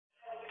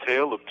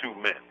Tale of two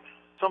men.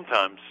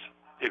 Sometimes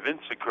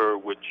events occur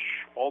which,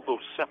 although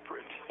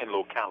separate in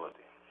locality,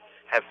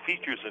 have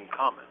features in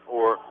common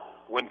or,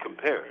 when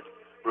compared,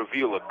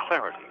 reveal a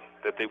clarity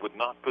that they would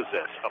not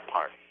possess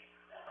apart.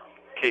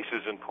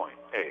 Cases in point.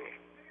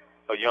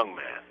 A young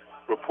man,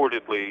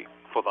 reportedly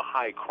for the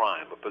high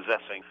crime of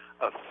possessing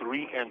a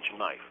 3-inch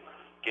knife,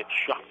 gets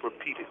shot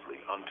repeatedly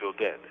until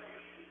dead.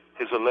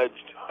 His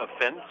alleged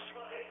offense,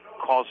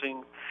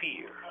 causing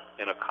fear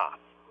in a cop.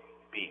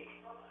 B.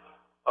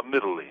 A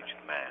middle-aged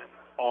man,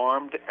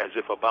 armed as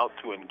if about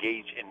to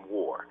engage in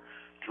war,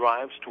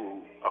 drives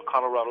to a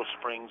Colorado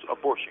Springs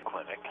abortion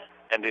clinic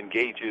and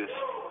engages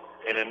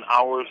in an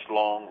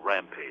hours-long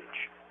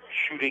rampage,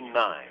 shooting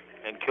 9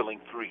 and killing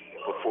 3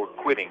 before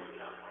quitting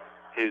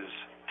his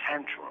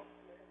tantrum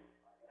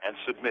and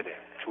submitting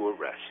to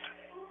arrest.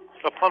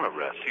 Upon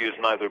arrest, he is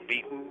neither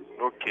beaten,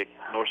 nor kicked,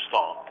 nor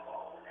stomped,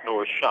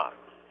 nor shot.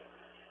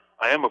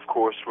 I am, of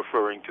course,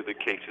 referring to the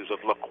cases of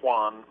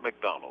Laquan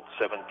McDonald,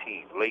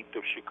 17, late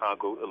of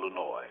Chicago,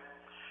 Illinois,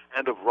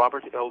 and of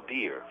Robert L.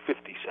 Deere,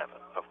 57,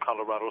 of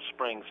Colorado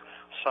Springs,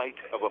 site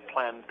of a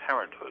Planned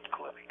Parenthood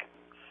clinic.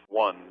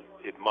 One,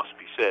 it must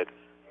be said,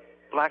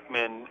 black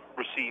men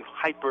receive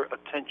hyper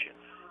attention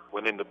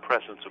when in the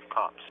presence of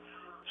cops,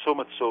 so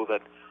much so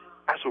that,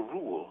 as a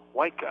rule,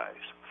 white guys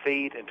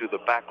fade into the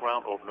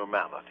background of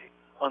normality,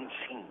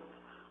 unseen,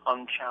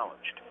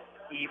 unchallenged,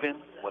 even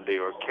when they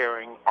are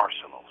carrying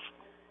arsenals.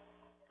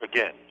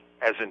 Again,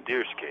 as in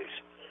Deere's case,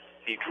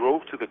 he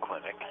drove to the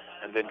clinic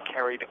and then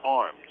carried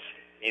arms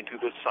into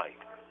the site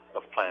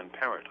of Planned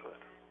Parenthood.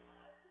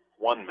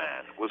 One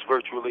man was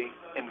virtually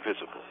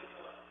invisible.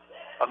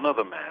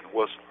 Another man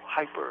was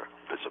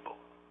hyper-visible.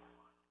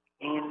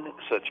 In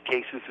such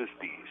cases as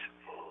these,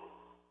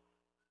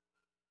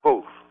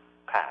 both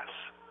paths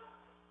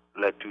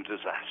led to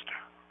disaster.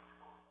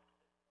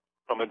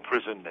 From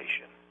Imprisoned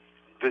Nation,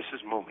 this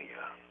is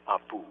Mumia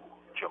Abu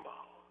Jamal.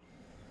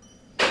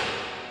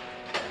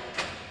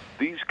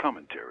 These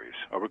commentaries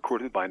are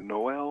recorded by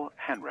Noel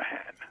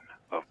Hanrahan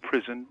of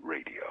Prison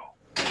Radio.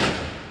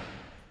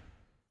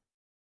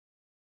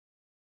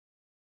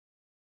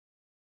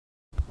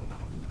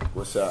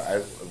 What's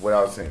up? What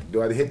I was saying?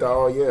 Do I hit the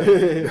all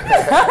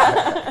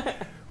yet?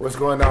 What's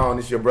going on?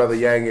 It's your brother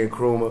Yang and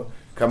Kruma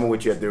coming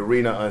with you at the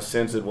Arena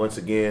Uncensored once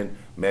again.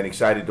 Man,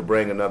 excited to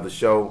bring another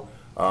show.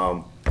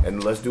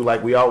 And let's do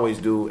like we always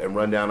do and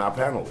run down our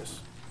panelists.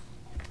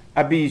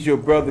 I be your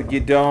brother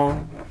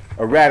Gidon,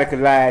 a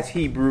radicalized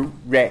Hebrew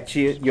rat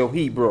chit, yo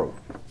Hebrew.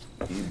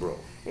 Hebrew.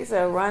 He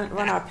said,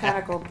 run our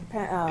panel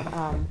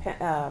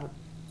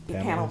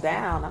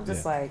down. I'm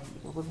just like,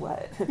 with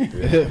what?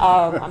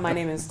 My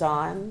name is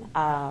Dawn,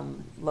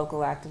 local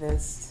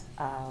activist,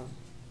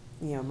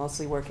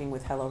 mostly working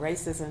with Hello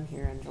Racism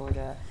here in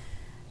Georgia,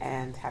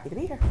 and happy to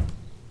be here.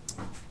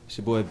 It's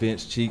your boy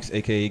Vince Cheeks,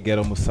 a.k.a.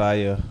 Ghetto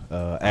Messiah,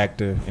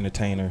 actor,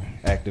 entertainer,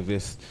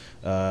 activist.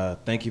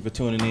 Thank you for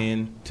tuning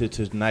in to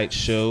tonight's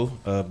show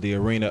of the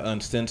Arena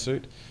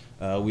Uncensored.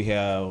 We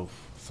have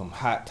some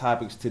hot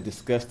topics to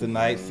discuss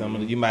tonight. Some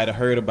of you might have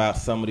heard about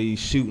some of these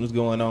shootings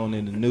going on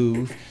in the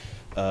news.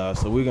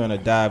 So we're going to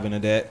dive into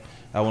that.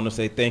 I want to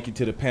say thank you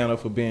to the panel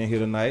for being here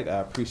tonight. I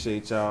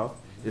appreciate y'all.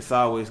 It's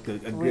always a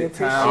good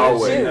time.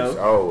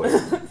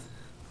 Always.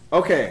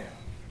 Okay.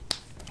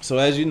 So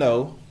as you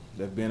know,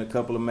 there have been a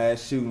couple of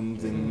mass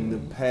shootings in the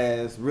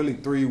past, really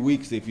 3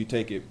 weeks if you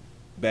take it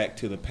back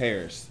to the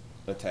Paris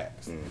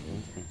attacks,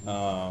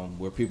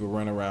 where people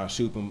run around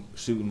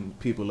shooting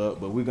people up.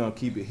 But we're going to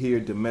keep it here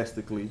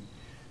domestically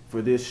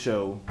for this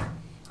show.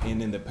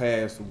 And in the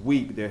past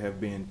week, there have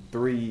been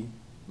 3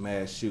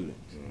 mass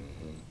shootings.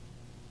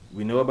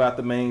 We know about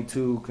the main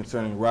 2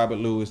 concerning Robert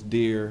Louis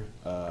Deere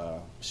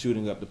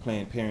shooting up the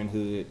Planned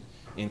Parenthood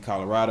in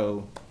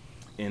Colorado.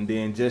 And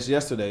then just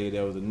yesterday,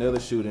 there was another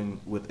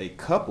shooting with a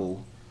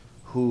couple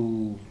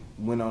who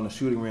went on a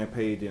shooting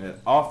rampage in an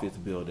office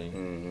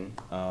building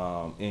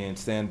in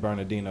San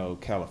Bernardino,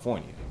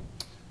 California.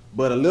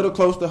 But a little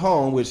close to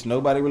home, which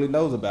nobody really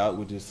knows about,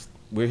 which is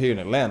we're here in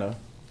Atlanta,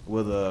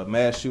 was a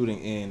mass shooting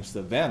in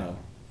Savannah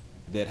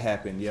that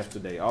happened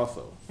yesterday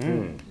also.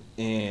 And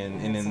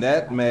in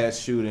that mass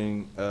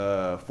shooting,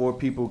 4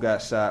 people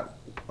got shot,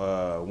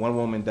 1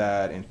 woman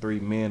died, and 3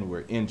 men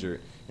were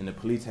injured. And the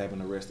police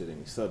haven't arrested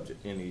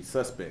any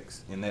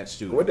suspects in that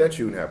shooting. Where'd that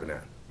shooting happen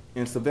at?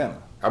 In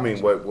Savannah. I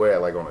mean, where,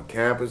 like on a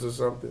campus or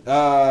something?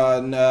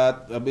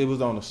 No, it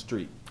was on the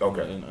street.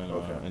 Okay.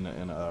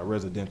 In a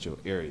residential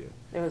area.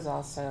 There was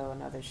also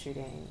another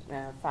shooting.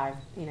 5,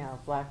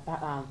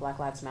 Black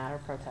Lives Matter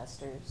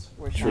protesters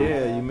were shot.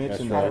 Yeah, you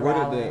mentioned that.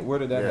 Where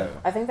did that happen?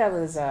 I think that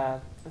was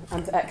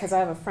because I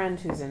have a friend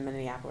who's in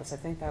Minneapolis. I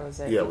think that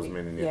was it was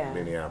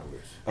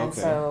Minneapolis. And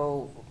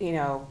so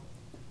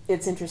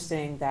it's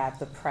interesting that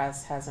the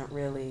press hasn't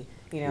really,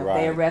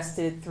 they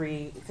arrested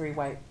three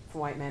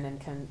white men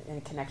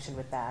in connection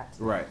with that.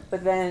 Right.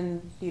 But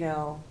then,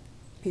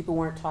 people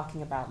weren't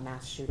talking about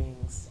mass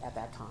shootings at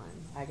that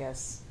time. I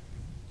guess,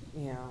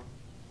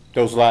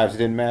 Those lives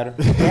didn't matter?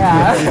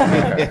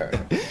 Yeah.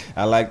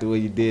 I like the way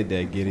you did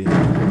that, Giddy.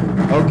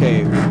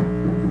 Okay.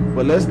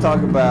 But let's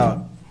talk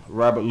about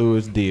Robert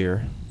Louis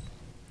Deere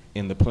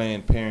in the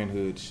Planned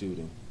Parenthood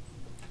shooting.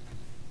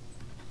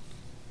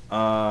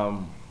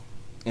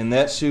 In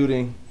that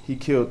shooting, he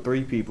killed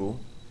 3 people.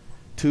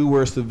 2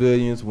 were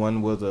civilians.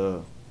 1 was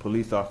a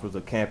police officer,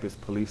 a campus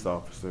police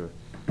officer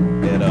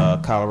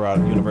at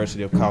Colorado,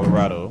 University of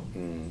Colorado.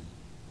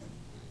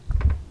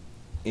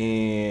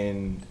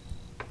 And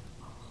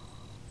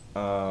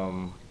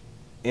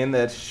in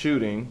that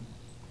shooting,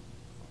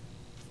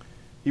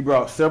 he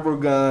brought several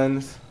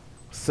guns,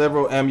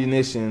 several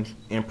ammunition,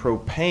 and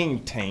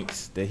propane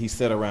tanks that he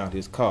set around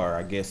his car.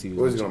 I guess he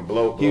was going to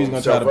blow. He was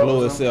going to try to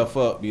blow himself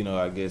up. You know,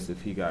 I guess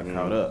if he got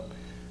caught up.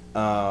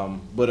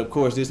 But of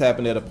course, this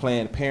happened at a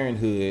Planned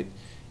Parenthood,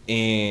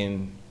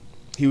 and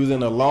he was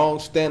in a long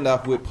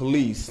standoff with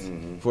police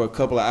for a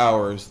couple of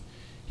hours.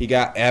 He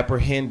got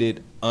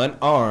apprehended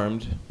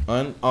unarmed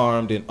and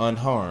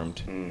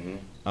unharmed.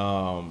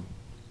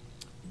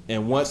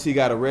 And once he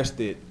got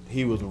arrested,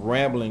 he was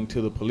rambling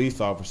to the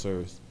police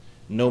officers,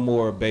 "No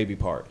more baby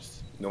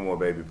parts. No more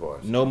baby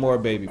parts. No more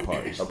baby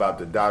parts." About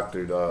the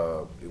doctored,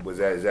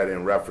 is that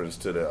in reference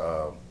to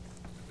the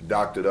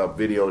doctored up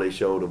video they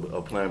showed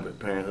of Planned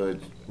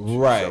Parenthood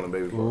selling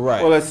baby parts?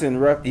 Right. Well, it's in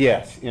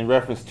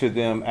reference to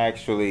them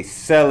actually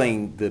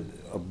selling the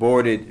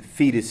aborted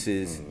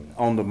fetuses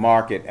on the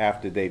market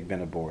after they've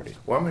been aborted.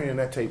 Well, I'm hearing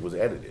that tape was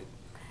edited.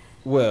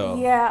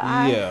 Well,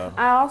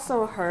 I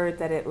also heard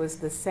that it was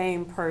the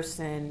same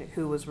person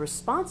who was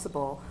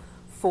responsible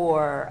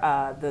for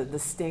the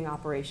sting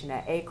operation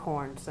at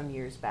Acorn some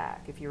years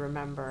back, if you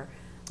remember,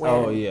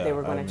 when they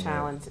were going to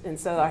challenge. And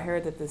so I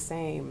heard that the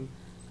same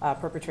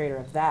perpetrator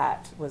of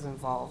that was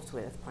involved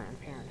with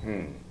Planned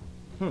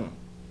Parenthood.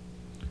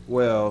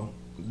 Well,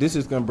 this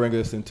is going to bring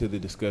us into the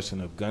discussion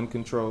of gun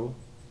control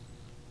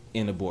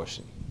and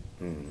abortion.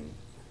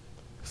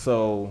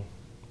 So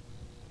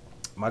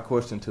my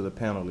question to the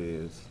panel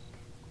is,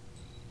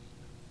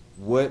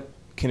 what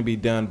can be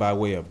done by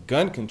way of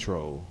gun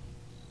control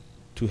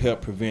to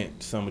help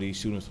prevent some of these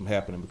shootings from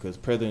happening? Because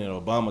President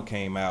Obama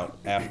came out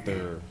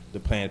after the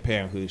Planned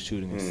Parenthood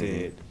shooting and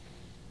said,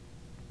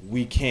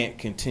 we can't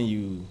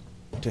continue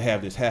to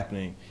have this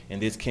happening, and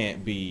this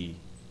can't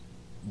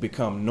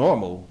become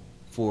normal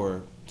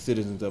for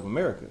citizens of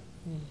America.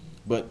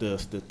 But the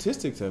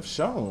statistics have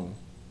shown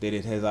that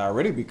it has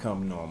already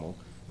become normal,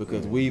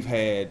 because we've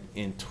had,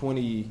 in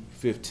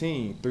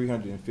 2015,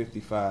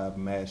 355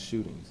 mass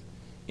shootings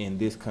in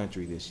this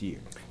country this year.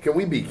 Can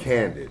we be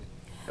candid?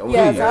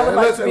 Yes, I would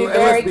like to be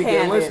very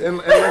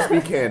candid. Let's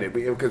be candid,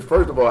 because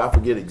first of all, I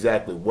forget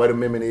exactly what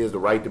amendment is, the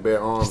right to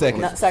bear arms.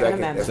 Second Amendment.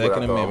 That's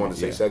what I thought. I want to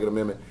say Second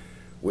Amendment,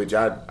 which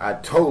I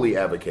totally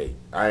advocate.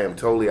 I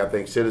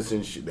think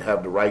citizens should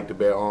have the right to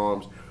bear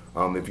arms.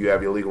 If you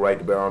have your legal right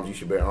to bear arms, you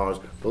should bear arms.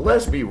 But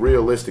let's be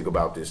realistic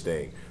about this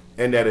thing.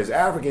 And that as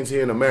Africans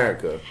here in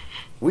America,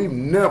 we've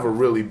never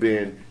really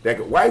been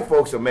that. White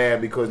folks are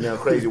mad because now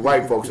crazy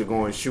white folks are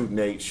going shooting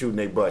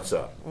their butts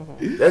up.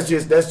 That's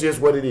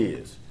just what it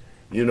is,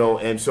 you know.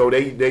 And so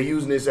they're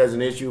using this as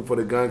an issue for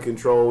the gun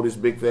control, this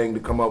big thing to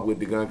come up with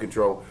the gun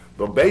control.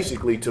 But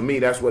basically, to me,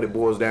 that's what it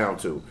boils down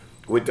to.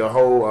 With the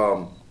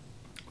whole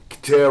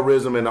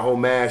terrorism and the whole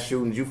mass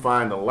shootings, you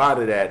find a lot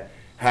of that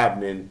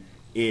happening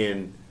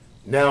in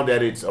now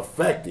that it's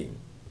affecting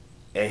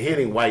and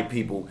hitting white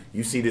people.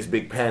 You see this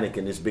big panic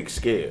and this big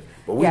scare.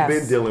 But we've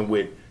been dealing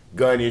with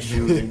gun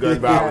issues and gun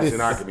violence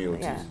in our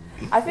communities. Yeah.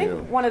 I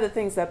think one of the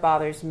things that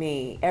bothers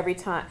me every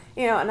time,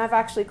 and I've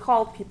actually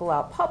called people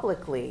out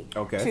publicly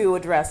to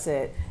address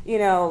it,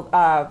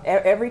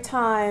 every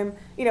time,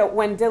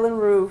 when Dylan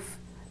Roof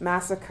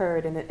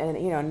massacred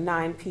and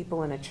 9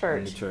 people in a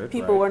church,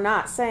 people were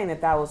not saying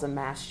that was a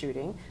mass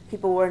shooting.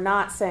 People were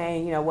not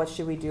saying, what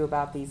should we do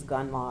about these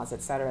gun laws,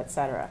 et cetera, et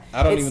cetera.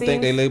 I don't even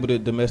think they labeled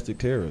it domestic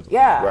terrorism.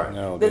 Yeah. Right.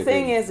 No, the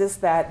thing is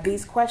that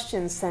these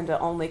questions tend to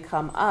only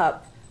come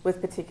up with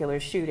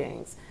particular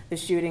shootings. The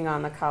shooting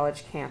on the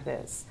college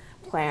campus,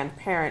 Planned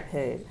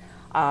Parenthood,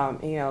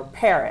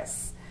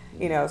 Paris.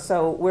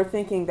 So we're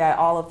thinking that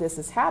all of this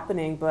is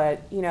happening,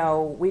 but,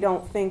 we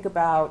don't think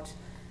about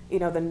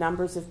the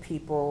numbers of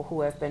people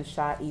who have been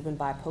shot even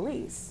by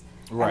police.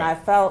 Right. And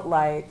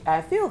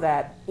I feel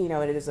that,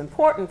 it is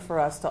important for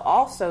us to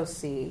also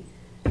see,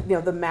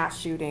 the mass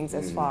shootings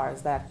as far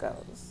as that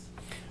goes.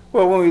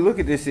 Well, when we look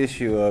at this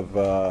issue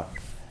of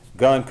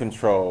gun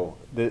control,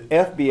 the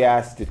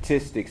FBI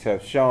statistics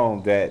have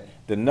shown that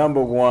the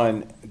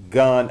 #1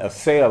 gun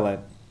assailant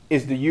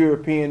is the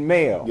European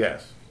male.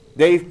 Yes.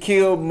 They've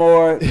killed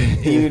more,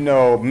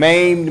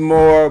 maimed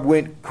more,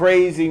 went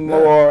crazy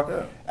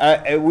more.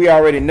 We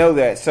already know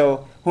that.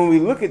 So when we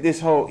look at this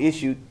whole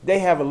issue, they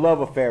have a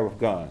love affair with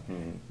guns.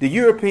 The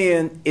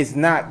European is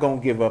not going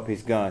to give up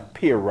his gun,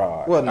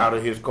 period. Well, out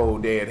of his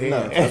cold dead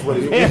hands. That's what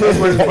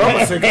his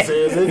bumper sticker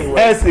says anyway.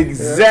 That's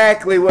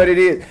exactly what it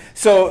is.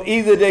 So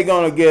either they're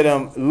going to get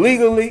them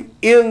legally,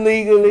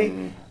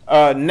 illegally,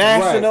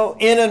 national,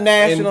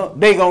 international,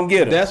 they're going to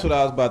get them. That's what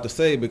I was about to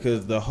say,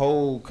 because the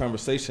whole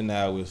conversation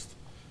now is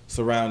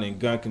surrounding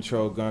gun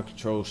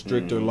control,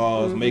 stricter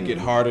laws, make it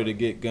harder to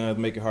get guns,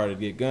 make it harder to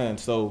get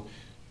guns. So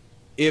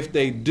if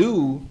they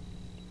do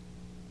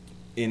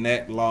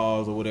enact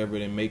laws or whatever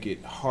and make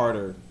it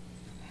harder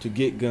to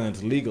get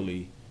guns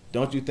legally,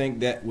 don't you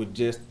think that would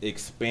just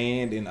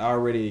expand an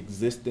already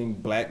existing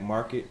black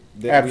market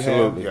that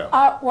Absolutely. we have?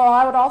 Yeah. Well,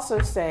 I would also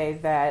say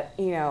that,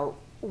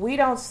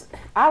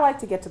 I like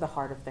to get to the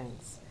heart of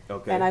things.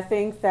 Okay. And I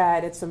think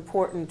that it's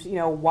important,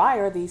 why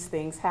are these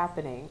things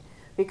happening?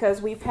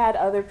 Because we've had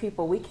other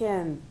people, we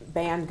can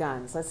ban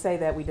guns. Let's say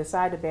that we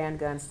decide to ban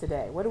guns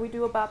today. What do we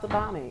do about the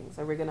bombings?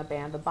 Are we going to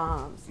ban the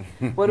bombs?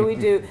 What do we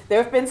do?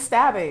 There have been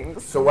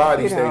stabbings. So why are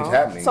these things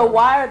happening? So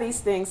why are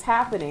these things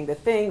happening? The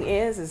thing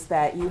is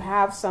that you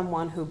have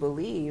someone who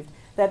believed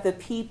that the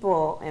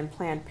people in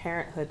Planned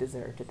Parenthood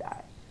deserve to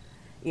die.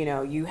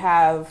 You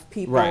have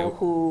people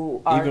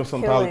who are even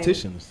some killing.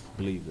 Politicians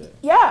believe that.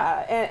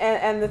 Yeah,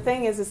 and the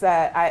thing is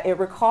that it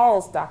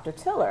recalls Dr.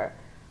 Tiller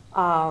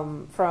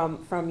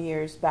from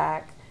years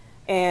back,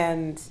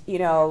 and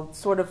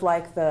sort of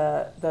like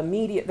the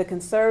media, the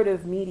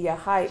conservative media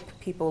hype,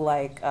 people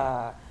like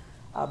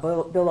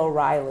Bill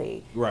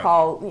O'Reilly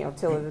called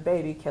Tiller the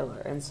baby killer,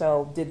 and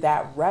so did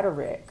that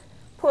rhetoric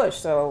push.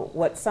 So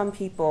what some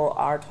people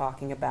are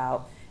talking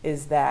about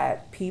is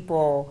that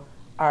people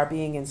are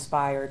being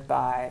inspired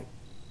by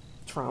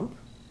Trump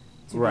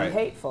to be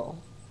hateful.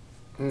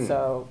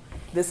 So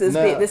this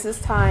is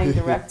tying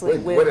directly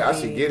with I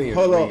should get in.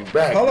 Hold on.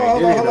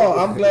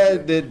 I'm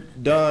glad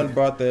that Don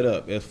brought that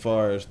up as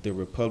far as the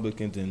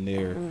Republicans and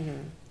their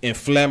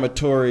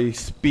inflammatory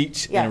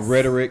speech and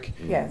rhetoric,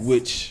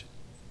 which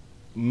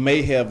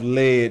may have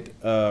led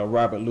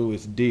Robert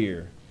Louis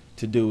Deere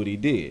to do what he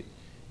did.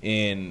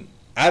 And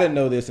I didn't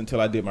know this until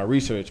I did my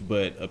research,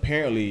 but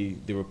apparently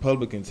the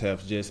Republicans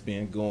have just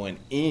been going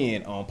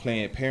in on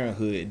Planned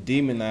Parenthood,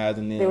 demonizing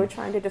them. They were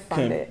trying to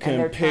defund it,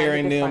 and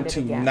comparing them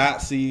to again.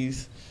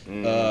 Nazis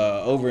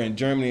over in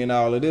Germany and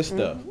all of this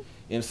stuff.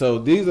 And so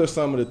these are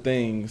some of the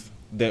things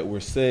that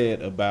were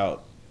said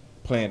about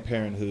Planned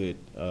Parenthood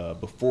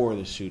before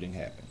the shooting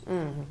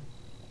happened.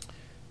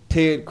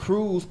 Ted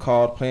Cruz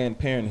called Planned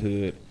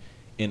Parenthood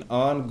an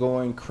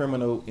ongoing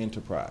criminal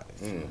enterprise.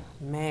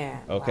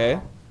 Man. Okay?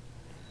 Wow.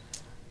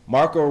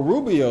 Marco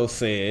Rubio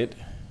said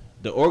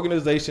the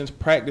organization's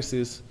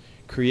practices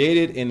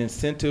created an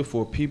incentive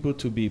for people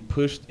to be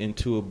pushed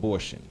into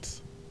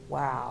abortions.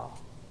 Wow.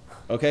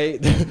 Okay?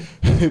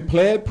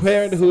 Planned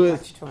Parenthood,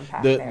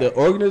 the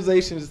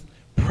organization's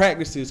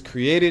practices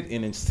created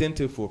an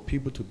incentive for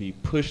people to be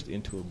pushed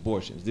into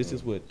abortions. This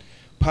is what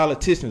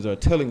politicians are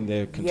telling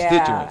their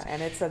constituents. Yeah,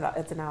 and it's an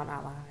out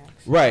lie.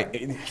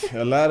 Right.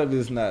 A lot of it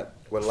is not.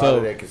 Well, a lot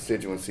of that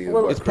constituency is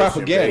it's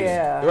propaganda.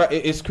 Yeah. Right.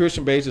 It's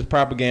Christian based. It's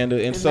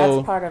propaganda, and so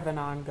that's part of an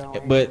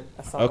ongoing. But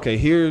assault. okay,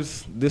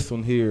 here's this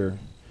one here.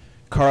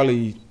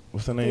 Carly,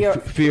 what's her name?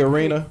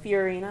 Fiorina.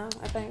 Fiorina,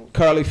 I think.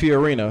 Carly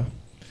Fiorina.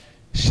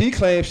 She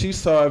claims she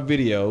saw a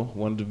video,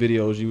 one of the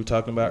videos you were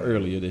talking about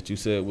earlier that you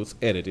said was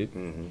edited.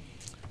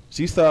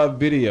 She saw a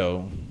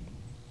video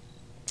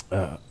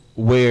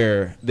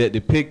where that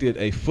depicted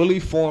a fully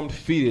formed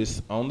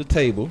fetus on the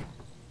table.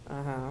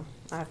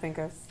 I think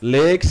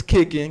legs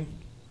kicking,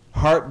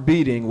 heart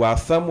beating, while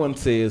someone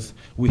says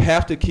we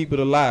have to keep it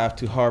alive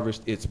to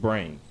harvest its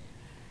brain.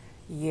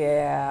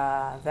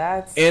 Yeah,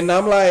 that's. And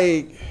I'm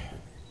like,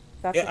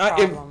 that's a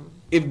problem.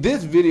 If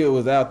this video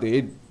is out there,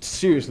 it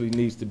seriously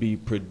needs to be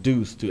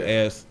produced to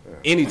add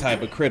any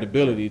type of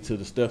credibility to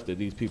the stuff that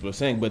these people are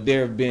saying. But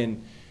there have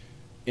been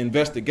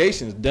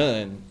investigations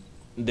done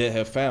that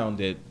have found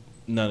that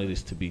none of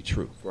this to be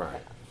true.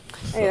 Right.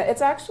 So. Yeah,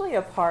 it's actually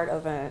a part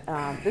of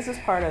this is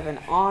part of an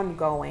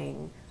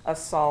ongoing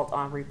assault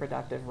on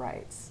reproductive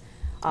rights.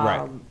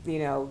 Right.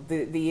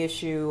 The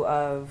issue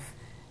of,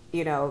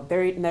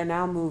 they're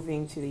now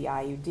moving to the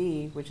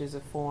IUD, which is a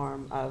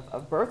form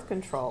of birth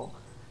control.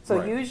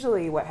 So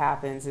usually what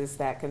happens is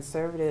that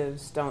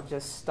conservatives don't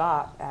just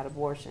stop at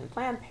abortion.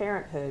 Planned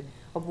Parenthood,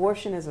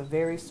 abortion is a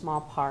very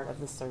small part of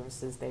the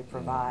services they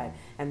provide.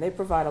 And they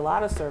provide a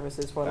lot of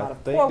services for a lot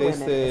of poor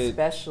women,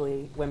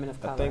 especially women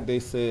of color. I think they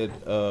said,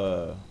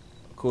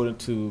 according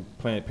to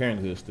Planned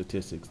Parenthood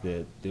statistics,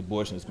 that the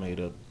abortion is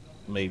made up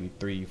maybe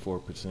 3-4% of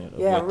what they did.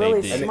 Yeah,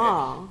 really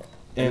small.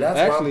 And that's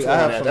actually,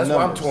 that's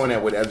why I'm torn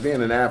at with, as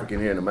being an African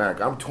here in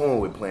America, I'm torn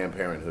with Planned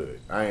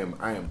Parenthood. I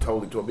am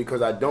totally torn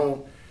because I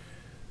don't.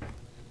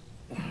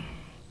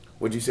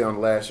 What'd you say on the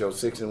last show?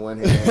 6 in one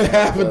hand,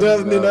 half a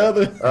dozen in the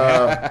other.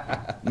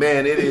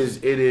 Man, it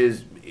is. It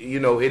is,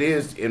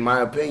 in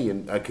my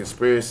opinion, a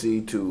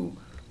conspiracy to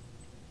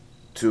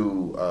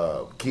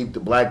keep the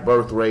black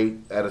birth rate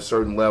at a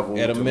certain level.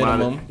 At a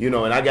minimum.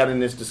 And I got in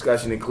this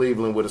discussion in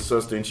Cleveland with a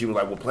sister, and she was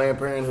like, well, Planned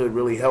Parenthood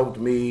really helped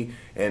me,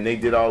 and they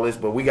did all this,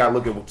 but we got to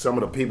look at some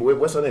of the people.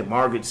 What's her name?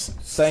 Margaret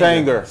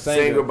Sanger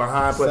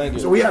behind.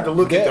 So we have to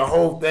look at the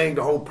whole thing,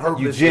 the whole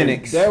purpose.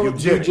 Eugenics. That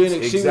was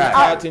eugenics. She was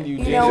patenting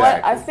eugenics. You know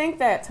what? I think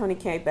that Tony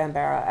K.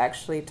 Bambara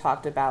actually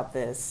talked about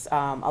this.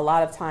 A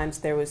lot of times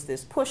there was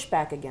this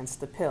pushback against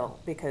the pill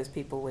because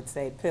people would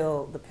say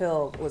the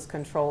pill was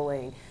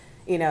controlling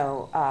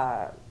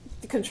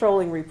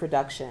controlling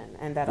reproduction,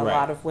 and that a Right.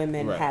 lot of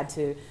women Right. had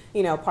to,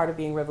 part of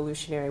being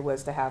revolutionary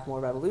was to have more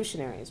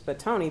revolutionaries. But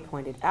Tony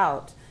pointed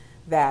out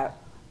that,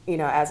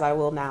 as I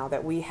will now,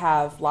 that we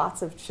have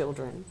lots of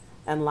children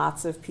and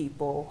lots of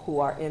people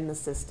who are in the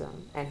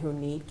system and who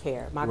need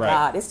care. My Right.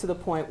 God, it's to the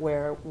point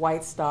where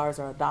white stars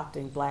are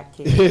adopting black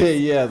kids.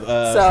 Yeah,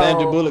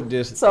 Sandra Bullock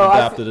just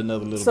adopted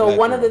another little So black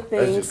one of girl. the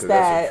things that's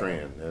that, a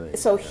trend. That ain't-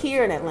 so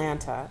here in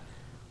Atlanta,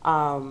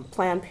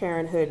 Planned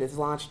Parenthood has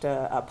launched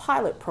a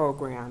pilot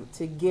program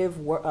to give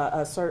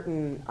a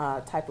certain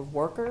type of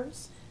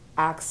workers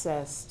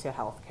access to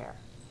health care.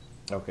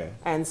 Okay.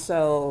 And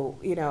so,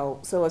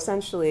 so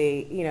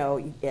essentially,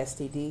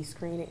 STD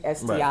screening,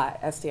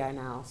 STI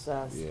now,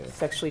 so Yeah.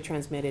 sexually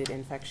transmitted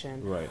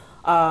infection. Right.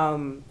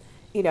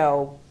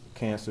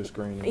 Cancer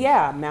screening.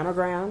 Yeah,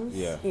 mammograms.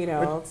 Yeah.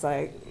 It's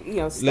like,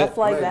 stuff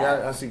like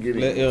that. I see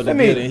getting. Let Elder Let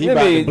me- get in. He let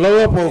about me- to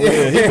blow up over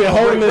here. He been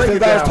holding this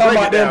since I was talking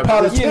about them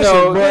politicians,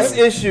 This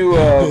bruh. issue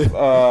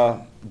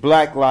of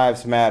Black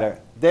Lives Matter,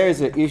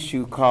 there's an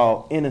issue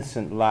called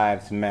Innocent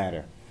Lives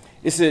Matter.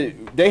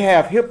 They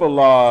have HIPAA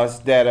laws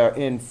that are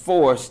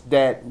enforced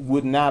that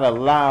would not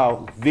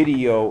allow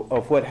video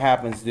of what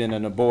happens in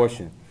an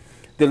abortion.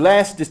 The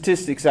last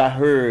statistics I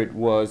heard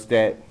was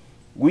that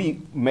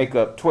we make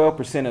up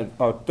 12%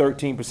 or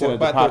 13% of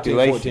the About 13,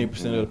 population,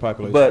 14% of the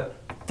population. but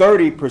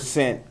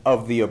 30%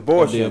 of the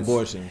abortions. Of the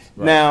abortions,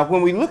 right. Now,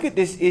 when we look at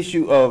this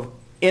issue of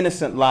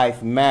innocent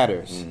life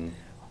matters,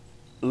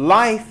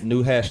 life,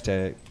 New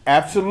hashtag.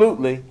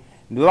 absolutely,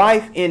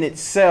 life in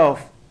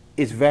itself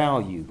is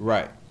valued.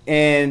 Right.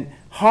 And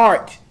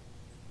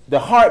the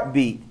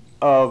heartbeat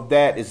of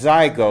that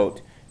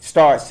zygote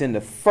starts in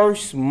the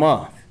first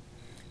month.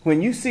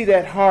 When you see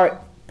that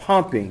heart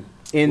pumping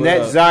in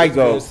that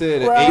zygote, It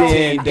said Well,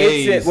 18 then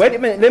days. wait a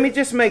minute, let me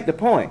just make the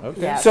point.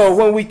 Okay. Yes. So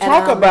when we And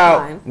talk on the about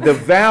line. the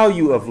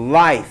value of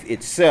life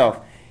itself,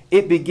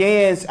 it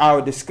begins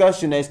our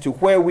discussion as to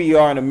where we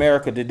are in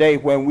America today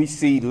when we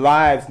see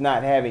lives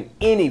not having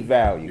any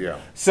value. Yeah.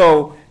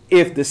 So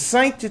if the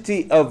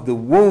sanctity of the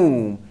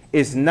womb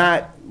is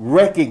not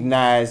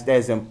recognized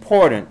as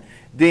important,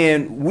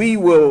 then we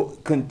will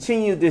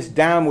continue this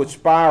downward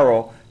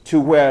spiral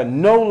to where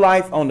no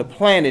life on the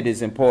planet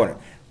is important.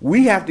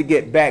 We have to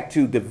get back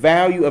to the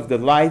value of the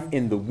life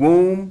in the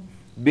womb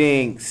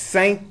being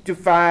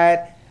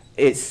sanctified,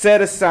 it's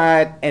set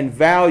aside and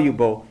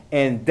valuable,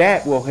 and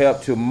that will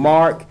help to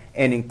mark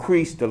and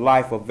increase the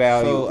life of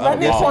value. So, of Let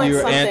me all. point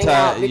you're something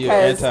out you're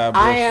because I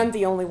anti-abortion. am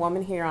the only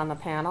woman here on the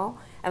panel,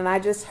 and I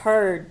just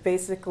heard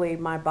basically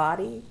my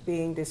body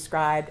being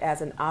described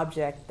as an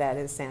object that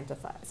is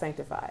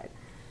sanctified.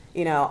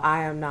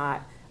 I am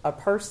not a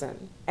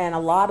person, and a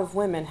lot of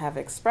women have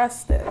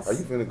expressed this. Are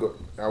you finna go?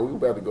 Are we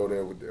about to go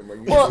there with them? Are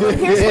you- Well,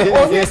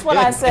 here's what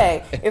I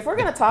say. If we're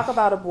going to talk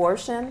about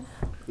abortion,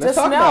 Let's just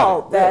talk know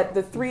about it. that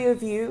the three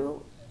of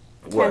you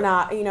What?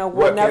 cannot, will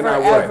What never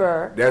cannot what?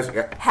 ever That's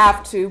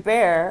have to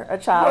bear a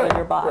child Right, in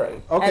your body.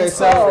 right. Okay, and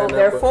so- so But-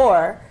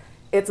 therefore,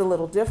 it's a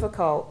little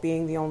difficult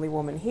being the only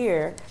woman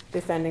here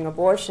defending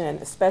abortion,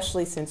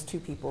 especially since two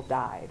people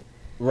died.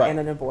 Right. In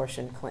an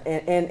abortion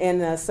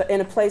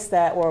in a place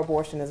where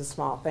abortion is a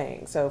small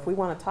thing. So if we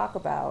want to talk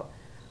about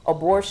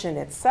abortion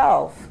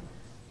itself,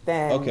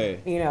 then Okay.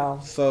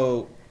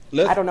 So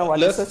I don't know why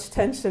there's such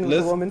tension with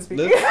a woman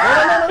speaking.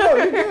 No,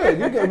 you're good.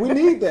 You're good. We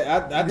need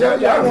that. I told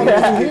you I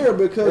wanted you here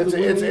because It's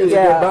we a need good it.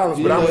 Yeah. balance,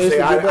 but You I'm know, gonna it's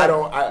say a good I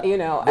don't. I, You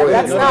know, Go ahead,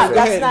 that's go not ahead.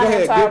 that's Go not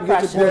ahead, entire get your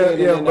question. point in.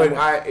 Yeah, and but then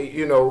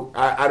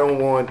I don't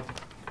want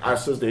our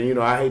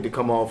sister. I hate to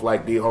come off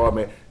like D.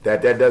 Hardman.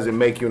 That doesn't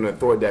make you an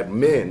authority. That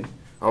men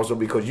also,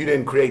 because you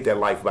didn't create that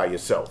life by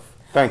yourself.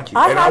 Thank you.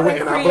 I And haven't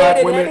and created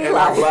black women, any and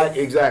our life. black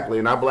exactly,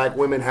 and our black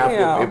women have You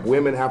to. know, If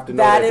women have to know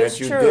that that is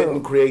you true.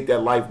 didn't create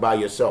that life by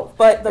yourself.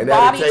 But the And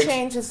that it body takes-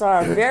 changes are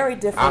a very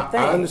different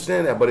thing. I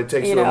understand that, but it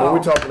takes You when know.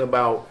 we're talking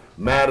about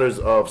matters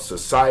of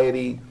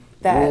society,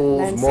 That men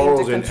rules, seem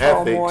morals, to and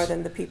control ethics more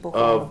than the people who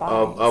own the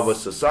of a bodies.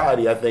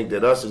 society. I think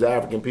that us as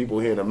African people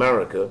here in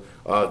America,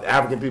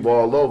 African people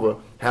all over,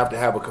 have to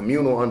have a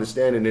communal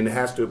understanding,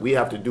 and we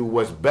have to do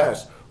what's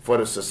best for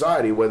the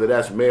society, whether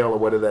that's male or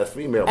whether that's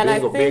female. And I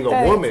being think a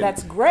that woman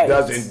that's great.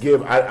 doesn't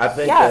give. I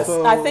think Yes,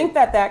 that. I think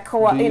that that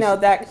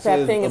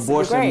says thing is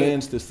abortion great.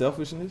 lends to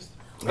selfishness.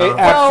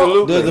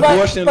 Absolutely. Does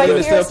abortion lend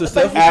itself to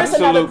selfishness? Here's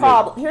another Absolutely.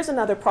 problem. Here's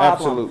another problem.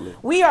 Absolutely.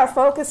 We are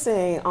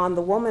focusing on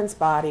the woman's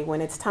body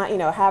when it's time,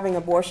 having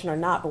abortion or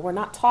not, but we're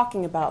not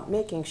talking about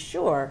making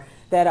sure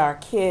that our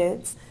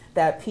kids,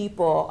 that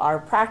people are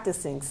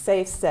practicing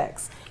safe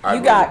sex. I You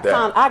agree got with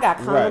that. I got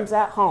condoms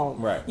Right. at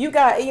home. Right. You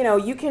got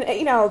you can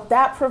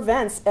that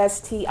prevents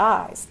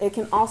STIs. It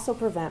can also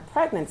prevent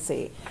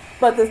pregnancy.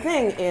 But the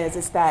thing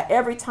is that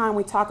every time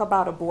we talk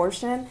about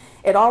abortion,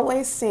 it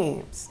always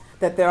seems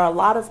that there are a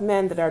lot of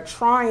men that are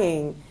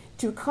trying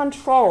to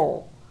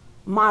control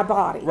my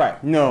body.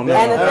 Right. No. And the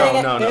thing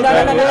is, no.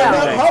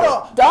 Hold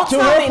on. Don't To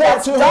tell her me point-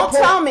 that's to her don't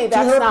point- tell me to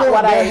that's her not point,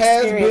 what I there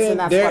has experienced been- and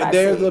that's there- what I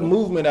There's see. a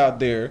movement out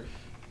there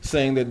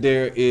saying that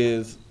there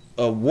is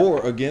a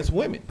war against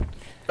women.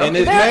 And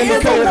it's There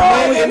is a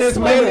law against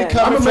mainly women.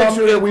 coming I'ma make from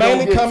sure that we don't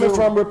mainly get coming too-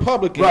 from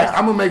Republicans. Right,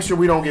 I'm gonna make sure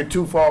we don't get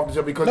too far off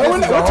because No, this we're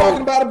is not. a We're whole,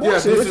 talking about abortion. Yeah,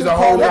 this This is is a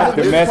whole called nother-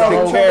 this is domestic a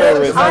whole-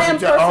 terrorism. I am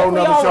this is a whole perfectly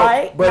nother all show.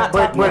 right But not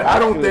talking I about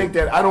don't it. think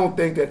that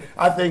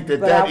I think that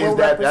But that I will is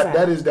that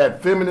represent. is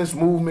that feminist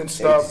movement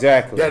stuff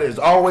Exactly. that has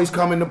always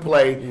come into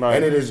play, Right.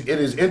 and it is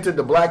entered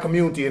the black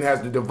community and has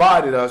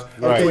divided us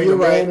Right. between You're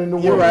the right. man and the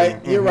You're woman. right.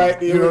 You're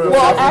right. You know what I'm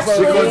Well, saying?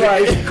 actually,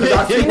 because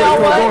I think you that know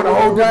we're what? going a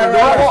whole different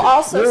I will direction.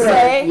 also You're say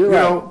right. You're You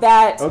right. know,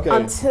 that Okay.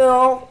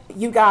 until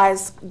you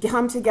guys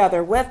come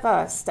together with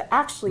us to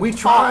actually We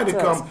talk try to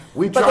us. come-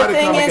 we but try the to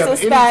thing come is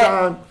together that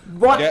anytime.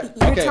 what Yeah,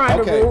 you're okay, trying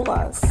okay. to rule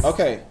us.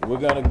 Okay, we're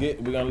gonna let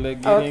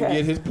Gideon Okay.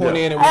 get his point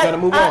Yeah. in, and we're gonna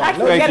move on. I No,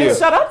 can thank get you. it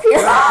shut up here.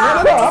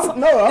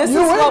 this is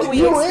what we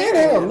you and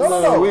experience. him.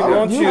 No. We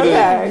want you to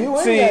Okay.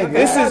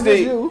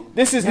 see.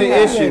 This is the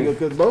issue.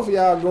 because both of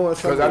y'all going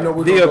somewhere. I know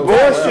we're The gonna go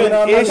abortion somewhere. So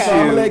I'm issue.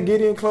 gonna let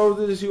Gideon close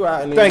this issue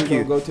out, and then Thank we're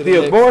you. gonna go to The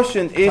next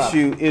abortion topic.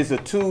 issue is a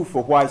tool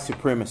for white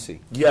supremacy.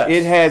 Yes.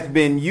 It has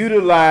been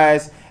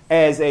utilized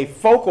as a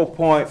focal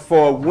point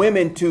for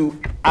women to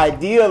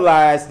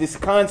idealize this You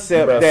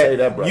concept better say that,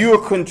 that brother. you're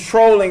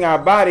controlling our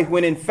body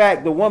when in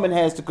fact the woman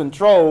has the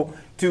control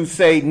to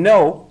say,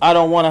 no, I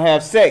don't want to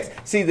have sex.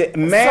 See, the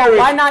marriage... So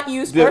why not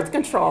use the- birth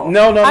control?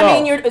 No. I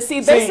mean, you're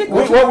basically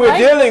what we're right?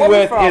 dealing Woman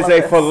with for all is of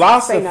a this.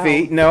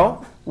 philosophy. Say no.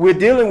 No, we're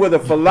dealing with a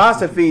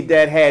philosophy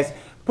that has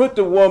put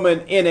the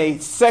woman in a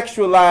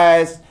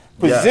sexualized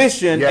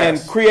position yes.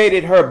 and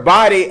created her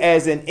body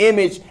as an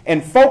image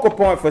and focal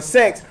point for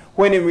sex,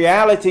 when in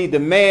reality the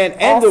man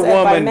and All the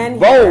said by woman men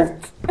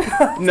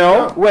both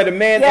no, where the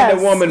man and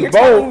the Yes, woman you're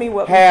telling me both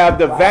what we have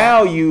the think about.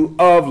 value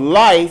of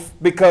life,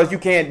 because you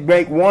can't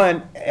make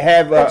one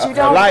have But you a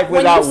don't- life when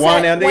without you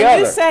one say- and the when other.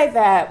 you say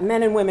that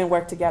men and women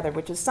work together,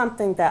 which is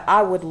something that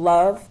I would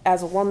love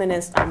as a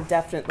womanist, I'm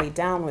definitely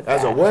down with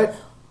As that. a what?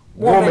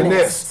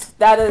 Womanist.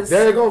 That is.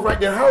 There it goes right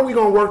there. How are we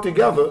going to work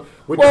together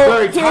with Well, the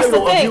very here's the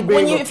title of thing. you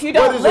being If you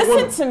don't what is a listen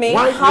woman? to me,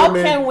 White how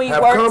women can we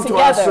have work come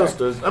together? To our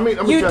sisters. I mean,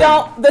 let me You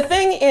tell don't. The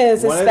thing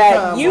is One at a that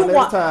time, you one at a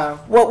want time.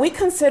 what we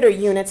consider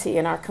unity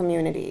in our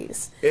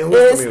communities In whose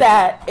is community?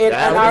 that in The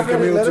our African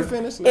community? Let her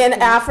finish. in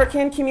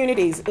African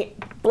communities,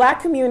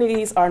 black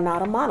communities are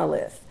not a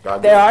monolith. I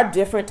agree. There are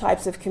different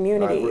types of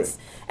communities,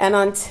 and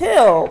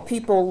until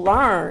people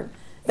learn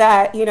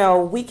that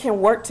we can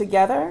work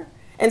together.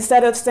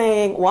 Instead of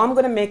saying, well, I'm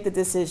going to make the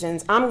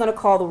decisions, I'm going to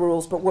call the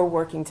rules, but we're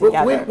working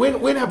together.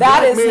 When have That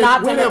black is men,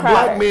 not when have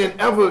black democratic. men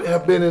ever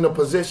have been in a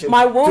position?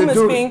 My womb to is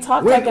do being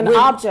talked when- like an when-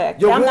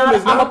 object. Your I'm womb not-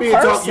 is I'm not a being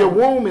talked. Your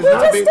person. womb is You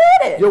not just being.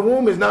 did it. Your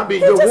womb is not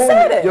being. You Your just womb.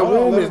 said it. Your Hold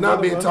on, womb let is him- not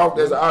let being him- talked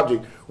as an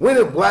object. When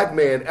have black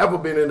men ever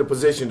been in a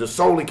position to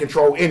solely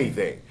control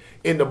anything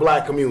in the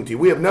black community?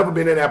 We have never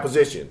been in that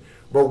position.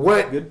 But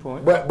what? Good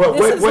point. But This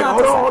wait, is wait, not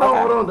hold the on, same. hold on,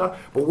 Okay. hold on.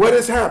 But what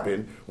has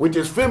happened with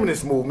this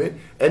feminist movement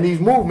and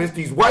these movements?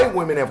 These white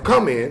women have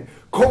come in,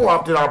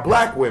 co-opted our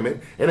black women,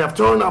 and have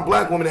turned our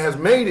black women, has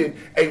made it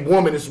a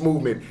womanist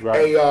movement,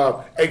 Right.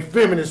 a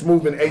feminist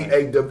movement,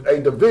 a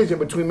division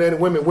between men and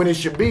women, when it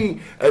should be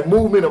a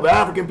movement of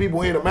African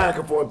people in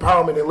America for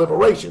empowerment and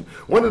liberation.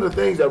 One of the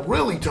things that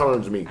really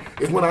turns me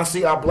is when I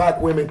see our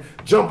black women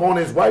jump on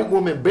this white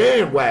woman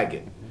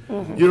bandwagon.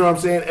 You know what I'm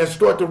saying? And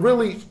start to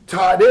really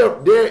tie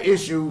their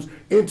issues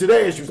into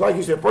their issues. Like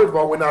you said, first of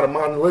all, we're not a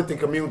monolithic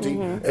community,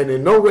 and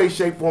in no way,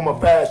 shape, form, or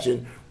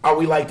fashion are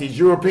we like these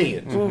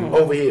Europeans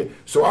over here.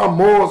 So our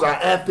morals, our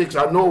ethics,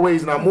 our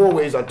norways, and our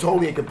moreways are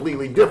totally and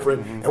completely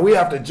different, and we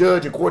have to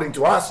judge according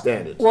to our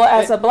standards. Well,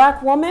 as a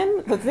black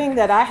woman, the thing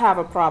that I have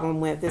a problem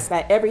with is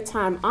that every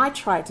time I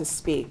try to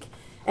speak,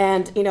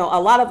 and a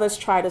lot of us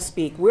try to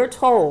speak, we're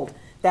told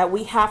that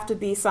we have to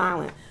be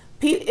silent.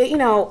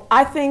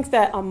 I think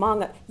that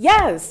among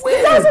yes, When?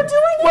 you guys are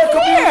doing What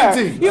it here.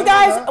 community? You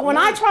guys, when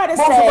I try to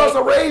Most say, of us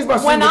are raised by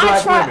when single I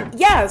black try, women.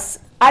 yes,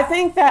 I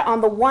think that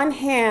on the one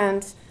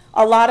hand,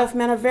 a lot of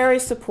men are very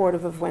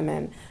supportive of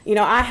women.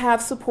 I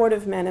have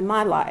supportive men in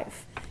my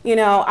life. In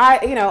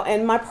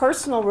my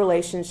personal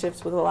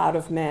relationships with a lot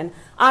of men,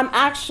 I'm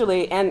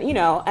actually, and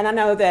I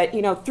know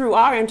that, through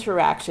our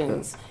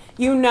interactions,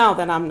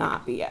 that I'm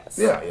not BS.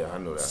 Yeah, I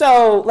know that.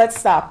 So let's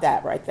stop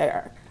that right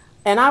there.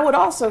 And I would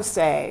also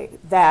say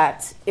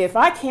that if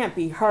I can't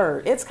be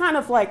heard, it's kind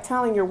of like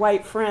telling your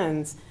white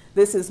friends,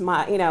 this is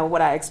my,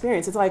 what I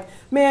experience. It's like,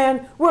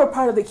 man, we're a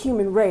part of the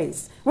human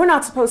race. We're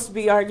not supposed to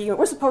be arguing.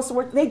 We're supposed to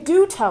work. They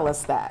do tell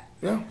us that.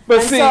 Yeah. But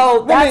And see,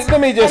 so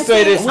let me just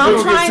say this. I'm don't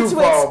get trying too to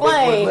far, but-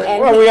 explain. but-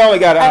 and Well, we only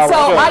got an and hour.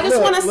 so Sure. I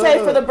just want to Look, say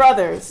look, for the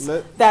brothers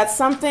let- that let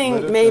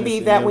something her maybe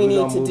finish, that and we then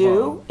we're need to gonna do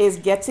move is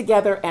get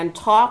together and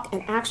talk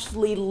and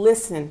actually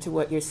listen to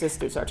what your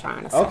sisters are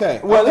trying to say. Okay.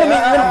 Well, let me.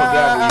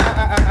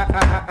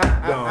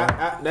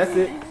 That's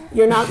it.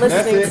 You're not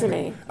listening it. to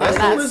me. I'm And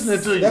still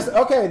listening to you. That's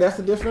okay. That's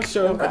a different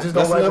show. I just don't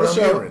That's like another what I'm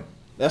show. hearing.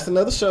 That's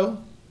another show.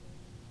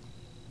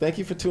 Thank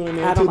you for tuning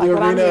in I to don't the like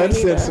what I'm Arena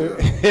hearing either.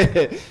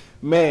 Uncensored.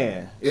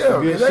 Man, it's Yeah, a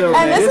good exactly. show,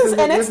 And man. this is,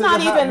 and this it's not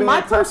a hotbed even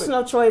my topic.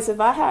 personal choice. If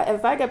I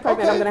get pregnant,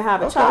 I'm Okay, going to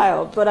have a okay.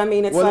 child. But I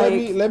mean, it's Well,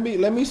 like let me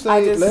I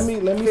say just let me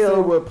say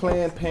feel- what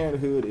Planned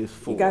Parenthood is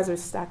for. you guys are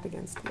stacked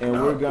against me.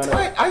 and we're gonna.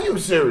 Wait, are you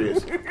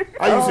serious?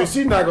 Are you serious?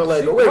 She's not gonna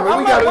let go. Wait, I'm we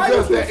not- gotta why you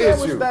address keep that saying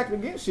we're issue. stacked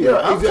against you. Yeah,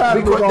 I'm exactly, trying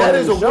to because move that on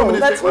is in a the show. woman.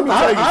 Let's Let me move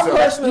tell on. you I'm something.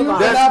 pressing you.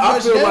 That's- and I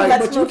feel like-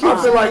 Let's move on.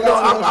 I feel like no.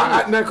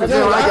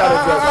 I gotta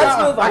address Let's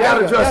it. move on. I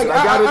gotta address it.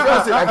 I gotta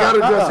address it. I gotta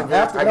address it.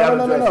 After- I gotta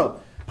no. address it.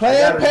 Planned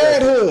I gotta address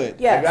it. Parenthood.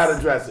 Yes. I gotta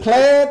address it.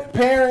 Planned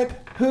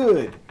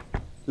Parenthood.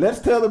 Let's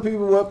tell the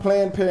people what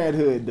Planned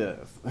Parenthood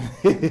does.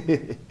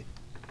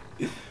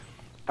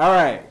 All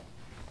right.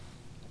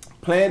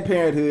 Planned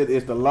Parenthood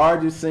is the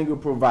largest single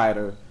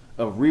provider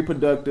of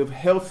reproductive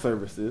health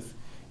services,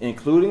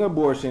 including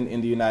abortion, in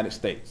the United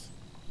States.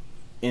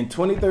 In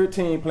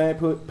 2013, Planned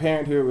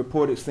Parenthood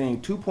reported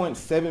seeing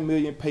 2.7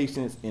 million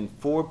patients in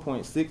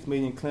 4.6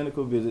 million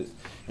clinical visits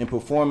and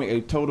performing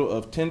a total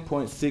of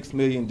 10.6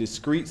 million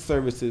discrete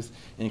services,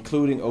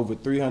 including over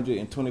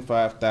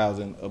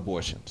 325,000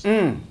 abortions.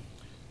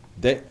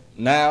 That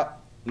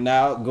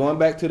now going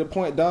back to the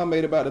point Don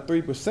made about the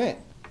 3%,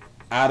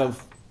 out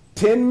of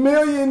 10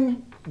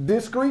 million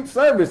discrete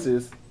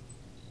services,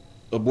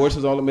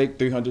 abortions only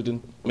make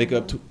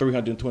up to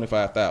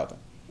 325,000.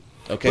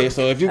 Okay,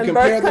 so if you And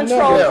compare birth the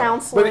control numbers,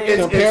 counseling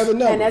compare the and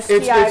numbers.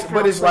 STI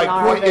But it's like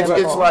counseling are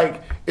available.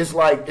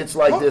 it's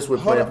like this with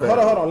hold Planned on,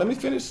 Parenthood. hold on. Let me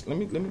finish. Let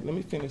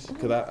me finish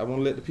because I want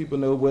to let the people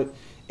know what.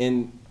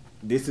 And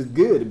this is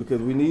good because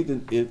we need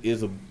to.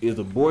 Is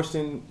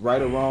abortion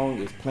right or wrong?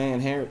 Is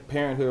Planned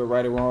Parenthood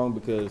right or wrong?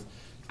 Because,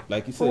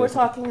 like you said, Well, we're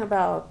talking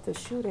about the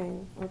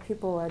shooting where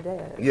people are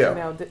dead. Yeah. You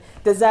know,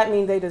 does that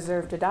mean they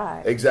deserve to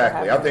die?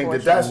 Exactly. for I having think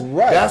an that's abortion?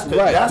 Right, that's the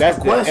right. that's That's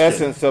the the question.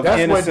 essence of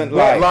that's innocent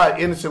what, life.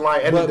 Innocent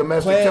life, and the but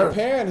domestic Planned terror.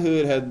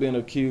 Parenthood has been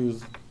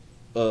accused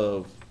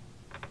of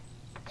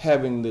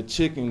having the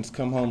chickens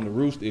come home to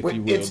roost, if But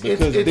you will, it's-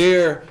 because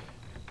they're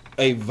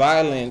a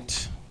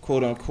violent,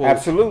 quote unquote,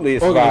 Absolutely,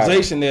 it's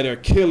organization that are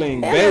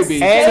killing Yes,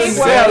 babies. And they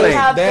selling.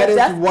 have the That is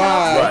death why.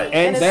 penalty, Right.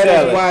 And it's That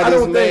selling. is why I this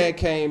don't man think-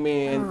 came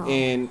in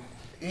and.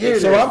 Yeah,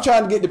 So it I'm is.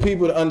 trying to get the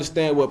people to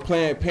understand what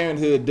Planned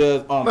Parenthood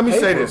does on Let me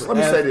paper say this. Let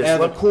me as, say this. as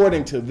Let-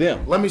 according to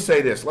them. Let me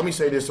say this. Let me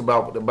say this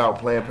about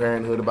Planned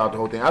Parenthood, about the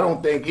whole thing. I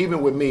don't think,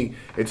 even with me,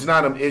 it's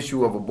not an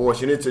issue of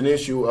abortion. It's an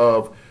issue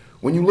of,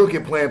 when you look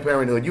at Planned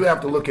Parenthood, you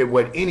have to look at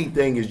what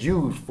anything is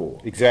used for.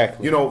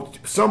 Exactly. You know,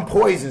 some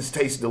poisons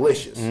taste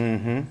delicious.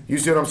 You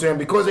see what I'm saying?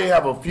 Because they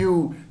have a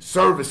few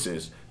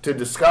services to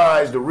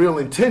disguise the real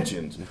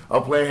intentions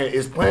of Planned.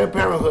 Is Planned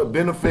Parenthood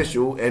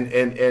beneficial and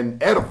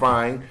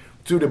edifying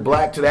to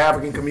the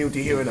African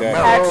community here in America?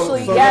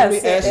 Actually, So let me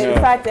yes. ask In you-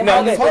 fact, it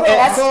No, helps hold with,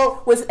 on.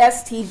 So-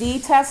 STD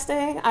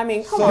testing. I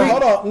mean, come So on.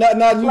 hold on.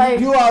 Now Like-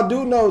 you all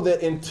do know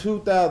that in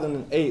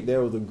 2008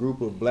 there was a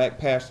group of black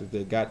pastors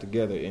that got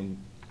together and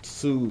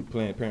sued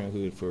Planned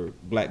Parenthood for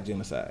black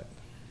genocide.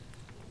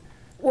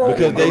 Well,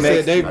 Because they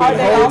said they've Are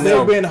they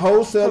also been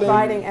wholesaling,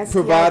 providing STI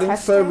providing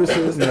testing?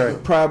 services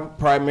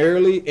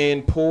primarily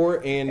in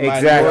poor and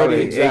Exactly,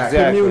 minority exactly,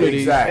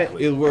 communities.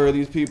 exactly. Is where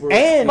these people are.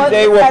 And But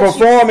they were as you-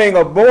 performing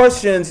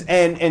abortions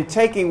and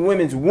taking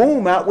women's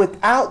womb out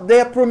without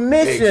their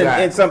permission.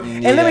 Exactly.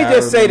 And let me Yeah,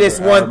 just say this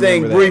I one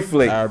thing remember that.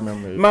 briefly. I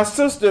remember it. My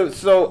sister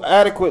so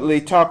adequately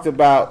talked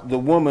about the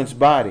woman's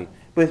body.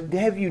 But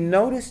have you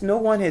noticed no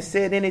one has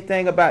said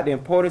anything about the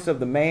importance of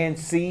the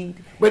man's seed?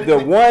 The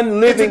one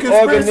living it's a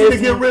conspiracy organism. to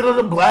get rid of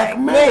the black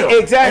male.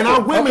 Exactly. And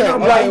our women Okay, are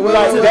like- black like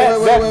women. that-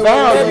 that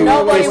value Then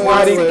nobody is wants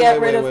not to even-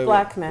 get rid of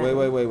black men.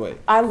 Wait.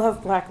 I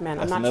love black men.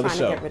 That's I'm not another trying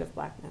show. to get rid of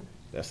black men.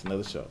 That's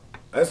another show.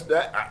 That's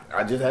that.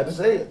 I just had to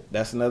say it.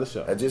 That's another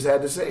show. I just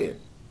had to say it.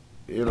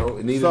 You know,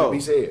 it needed So- to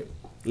be said.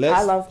 Let's,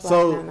 I love black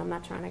so, men. I'm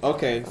not trying to get rid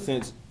Okay, of them.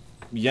 since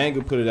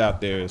Yanga put it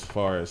out there as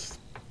far as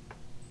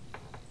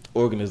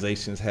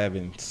organizations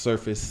having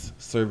surface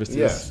services,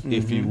 Yes.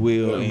 if you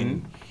will,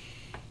 and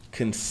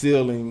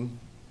concealing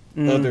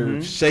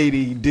other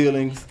shady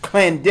dealings.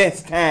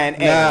 Clandestine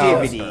Now-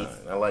 activities.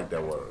 I like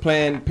that word.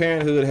 Planned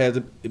Parenthood has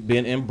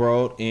been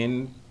embroiled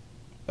in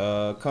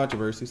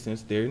controversy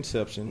since their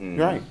inception.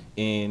 Right.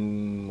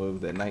 In, what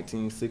was that,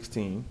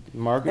 1916?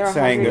 Margaret They're 100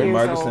 Sanger. years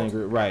Margaret old.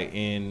 Sanger, right,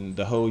 and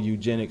the whole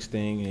eugenics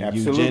thing. And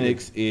Absolutely.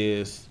 eugenics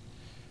is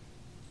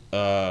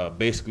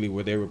basically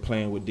where they were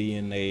playing with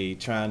DNA,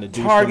 trying to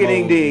do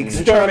Targeting some the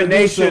old- trying to do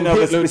extermination some of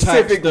a Hitler-type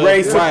specific stuff,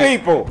 race right, of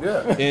people.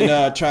 Yeah.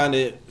 and trying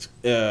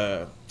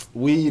to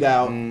weed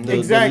out the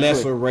Exactly.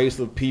 lesser race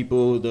of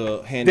people, the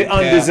The handicapped,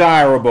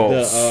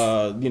 undesirables.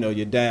 the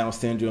your Down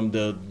syndrome,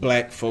 the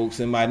black folks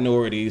and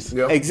minorities.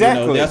 Yep.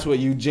 Exactly. You know, that's what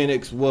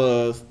eugenics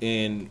was,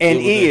 and And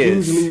it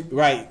was is. usually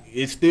right.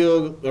 It's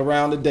still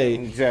around today.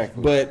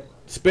 Exactly. But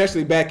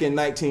especially back in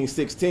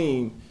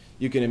 1916,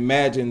 you can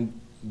imagine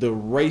the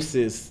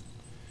racist,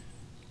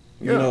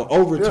 Yeah.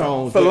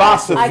 overtones, that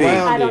Philosophy. were I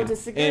surrounded. don't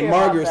disagree And about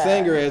Margaret that.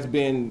 Sanger has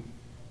been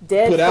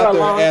Dead put for out a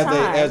there long as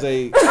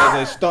time.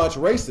 a staunch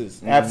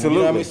racist. Absolutely. You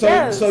know what I mean? So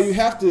Yes. so you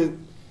have to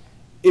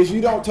if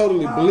you don't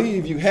totally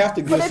believe, you have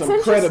to But give it's some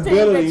interesting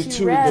credibility that you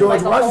to read, George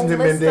like, a whole Washington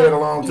been list dead of- a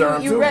long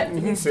time, you too. read-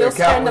 He you said still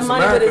spend the Capitalist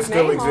money with America his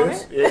still name on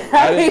exists.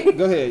 it. Yeah.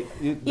 Go ahead.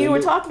 You were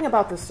talking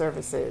about the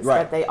services Right.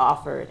 that they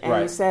offered, and you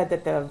Right. said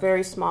that they're a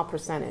very small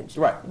percentage.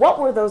 Right. What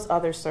were those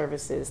other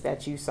services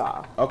that you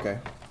saw? Okay.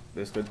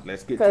 Let's get to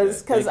that.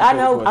 Because Thank I you for the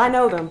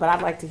know question. them, but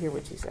I'd like to hear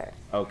what you said.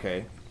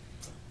 Okay.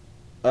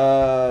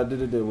 What is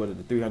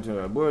the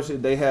 300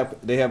 bullshit? They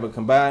have a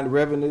combined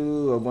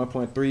revenue of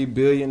 $1.3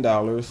 billion,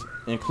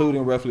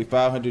 including roughly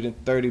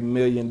 $530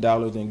 million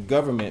in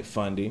government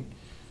funding,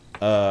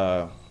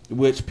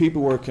 which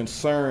people were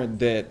concerned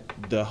that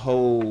the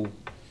whole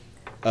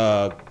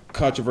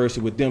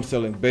controversy with them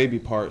selling baby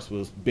parts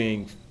was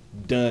being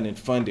done and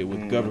funded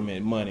with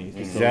government money. So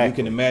you Exactly.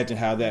 can imagine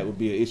how that would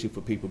be an issue for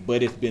people.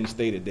 But it's been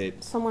stated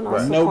that Someone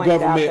also no pointed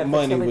government out that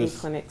money fertility was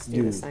clinics do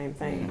the used. same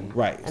thing,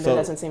 Right. and So- there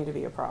doesn't seem to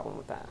be a problem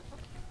with that.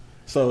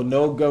 So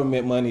no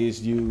government money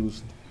is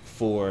used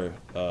for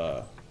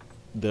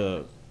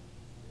the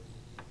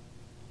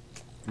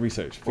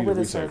research. What were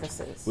the research.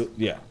 services?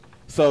 Yeah.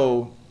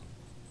 So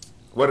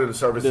What are the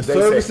services The they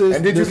services- say?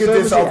 And did you the get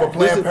this off services- of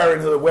Planned this is-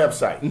 Parenthood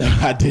website? no,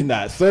 I did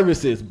not.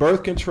 Services: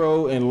 birth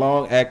control and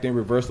long-acting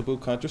reversible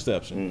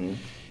contraception,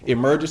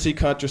 emergency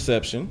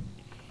contraception,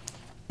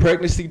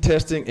 pregnancy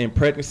testing and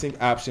pregnancy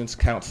options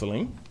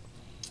counseling,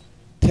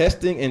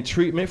 testing and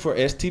treatment for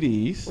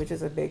STDs, Which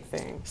is a big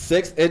thing.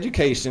 sex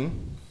education,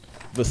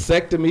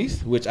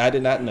 vasectomies, which I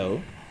did not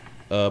know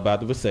about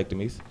the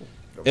vasectomies,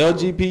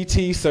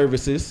 LGBT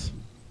services,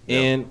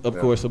 and of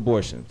course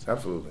abortions.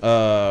 Absolutely.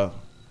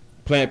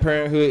 Planned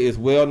Parenthood is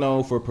well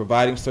known for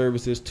providing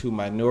services to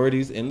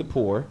minorities and the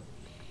poor.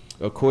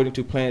 According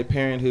to Planned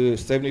Parenthood,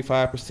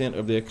 75%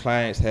 of their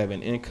clients have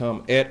an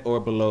income at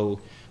or below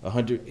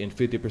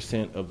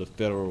 150% of the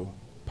federal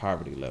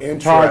poverty level. Interesting.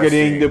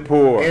 Targeting the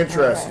poor.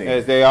 Interesting.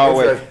 As they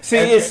always Interesting. see,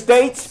 And- it's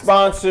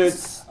state-sponsored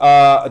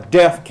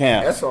death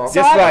camps. That's all. Just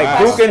So I like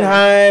have a question.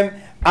 Buchenheim,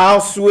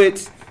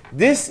 Auschwitz.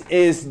 This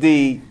is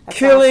the That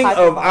killing sounds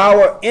of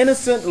hyperbolic. our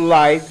innocent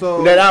life.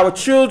 So- that our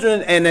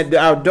children and that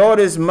our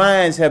daughters'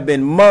 minds have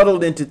been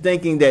muddled into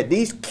thinking that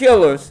these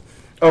killers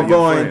are your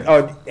going.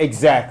 friends.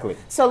 Exactly.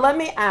 So let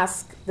me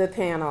ask the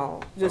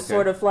panel, just Okay.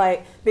 sort of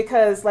like,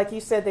 because like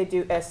you said, they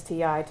do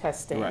STI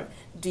testing. Right.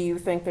 Do you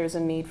think there's a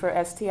need for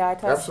STI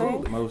testing?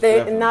 Absolutely. Most They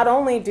definitely. not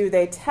only do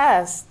they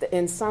test,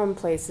 in some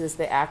places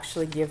they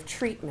actually give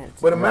treatment.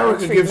 But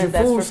America And gives you treatment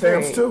that's food for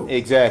stamps free. too.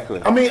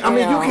 Exactly. I mean, You you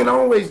know. can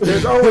always.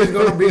 There's always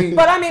going to be.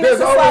 But I mean, there's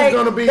it's just always like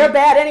going to be. they're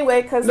bad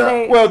anyway because No,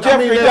 they. Well,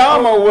 Jeffrey there's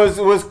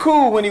Dahmer was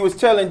cool when he was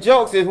telling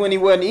jokes, is when he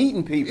wasn't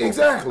eating people.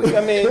 Exactly.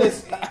 I mean,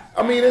 it's,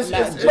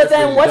 But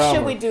then, what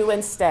should we do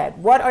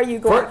instead? What are you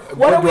going? For-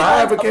 What are do we I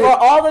going advocate- for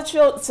all the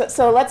children?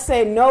 So let's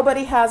say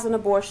nobody has an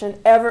abortion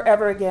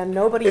ever again.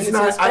 Nobody It's uses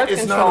not- birth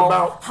it's not control.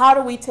 about- How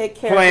do we take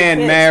care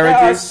Planned of the kids? There are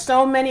marriages.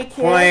 so many kids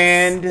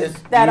planned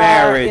that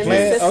marriages. are in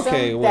the system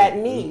Okay, wait. that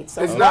need.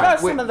 So It's what not- are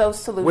some with- of those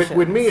solutions?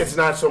 With me, it's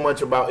not so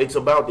much about. It's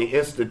about the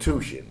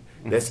institution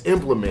that's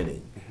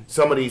implementing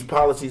some of these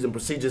policies and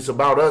procedures.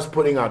 About us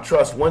putting our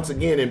trust once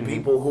again in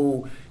people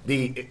who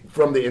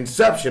from the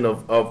inception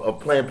of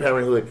Planned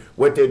Parenthood,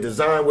 what their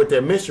design, what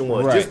their mission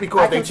was. Right. Just I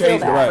because they can feel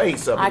changed the that.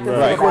 face of I it, can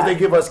feel because that. they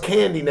give us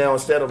candy now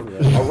instead of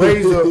a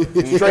razor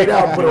straight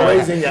out, put a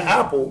razor in your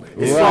apple.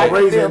 It's Right. a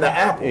razor feel in the that.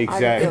 apple.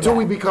 Exactly. Until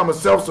we become a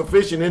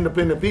self-sufficient,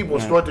 independent people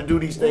and start to do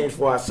these things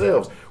for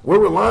ourselves, we're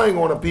relying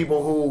on the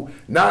people who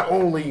not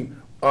only,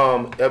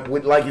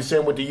 like you're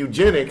saying with the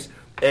eugenics,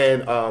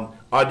 and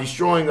are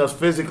destroying us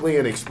physically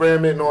and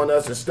experimenting on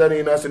us and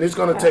studying us, and it's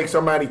going to take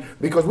somebody,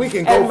 because we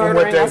can go And from what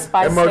murdering they us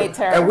by state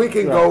terror. and we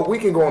can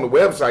go on the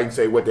website and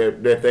say what their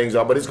things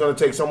are, but it's going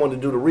to take someone to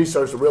do the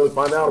research to really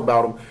find out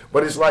about them.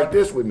 But it's like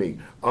this with me.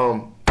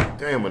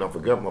 Damn it, I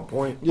forgot my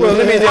point. Well,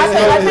 let me I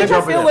think I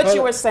jump in feel there. what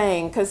you were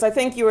saying, because I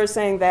think you were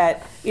saying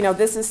that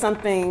this is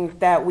something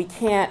that we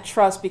can't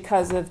trust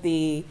because of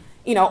the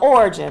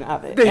origin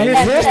of it. The And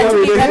history to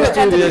be is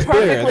there.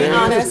 perfectly The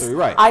honest, history,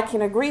 right. I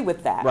can agree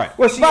with that. Right.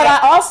 Well, see, but I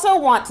also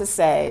want to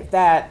say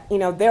that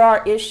there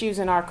are issues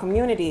in our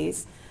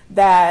communities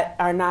that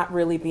are not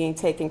really being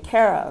taken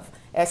care of.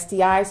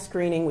 STI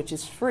screening, which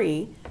is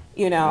free,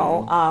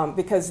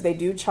 because they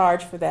do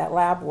charge for that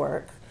lab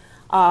work.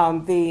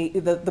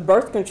 The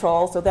birth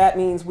control, so that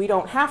means we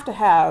don't have to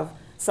have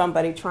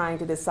somebody trying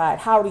to decide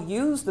how to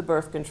use the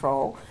birth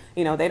control.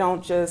 They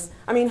don't just,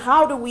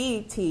 how do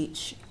we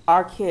teach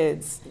our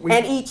kids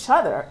and each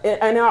other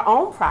in our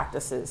own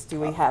practices? Do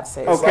we have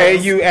safe Okay,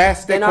 sex? you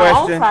asked the in our own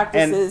question, and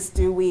practices,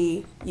 do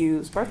we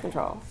use birth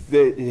control?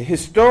 the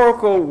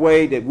historical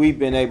way that we've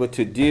been able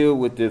to deal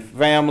with the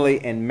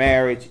family and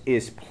marriage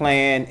is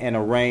planned and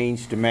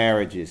arranged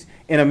marriages.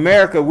 In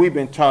America, we've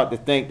been taught to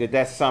think that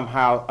that's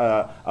somehow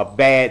a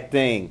bad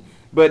thing.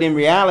 But in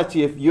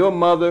reality, if your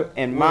mother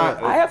and my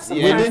I have some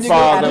and friends who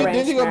father, had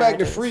Then you go back to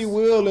marriages. free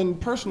will and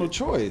personal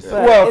choice.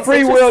 But well, it's- free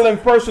it's will just-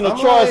 and personal I'm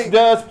choice like-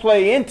 does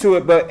play into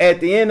it. But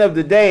at the end of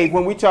the day,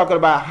 when we're talking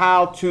about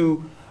how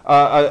to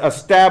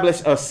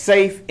establish a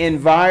safe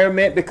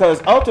environment,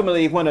 because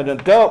ultimately when an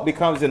adult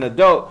becomes an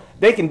adult,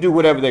 they can do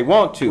whatever they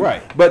want to.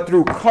 Right. But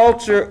through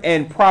culture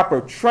and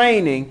proper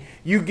training,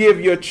 you give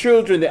your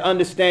children the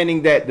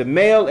understanding that the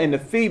male and the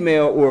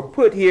female were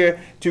put here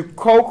to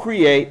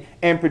co-create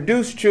and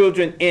produce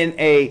children in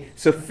a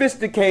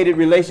sophisticated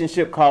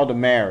relationship called a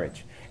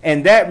marriage.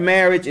 And that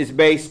marriage is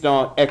based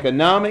on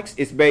economics,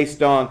 it's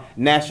based on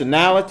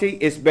nationality,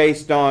 it's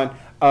based on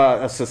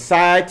a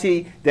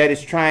society that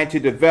is trying to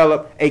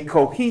develop a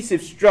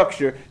cohesive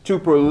structure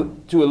to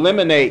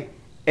eliminate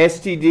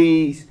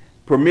STDs,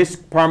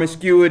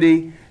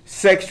 promiscuity,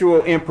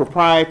 sexual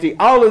impropriety.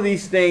 All of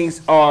these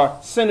things are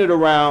centered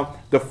around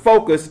the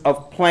focus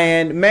of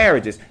planned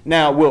marriages.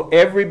 Now, will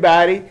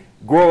everybody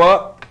grow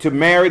up to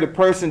marry the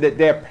person that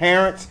their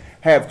parents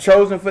have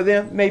chosen for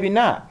them? Maybe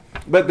not.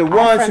 But the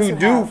ones who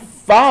do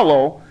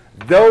follow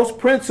those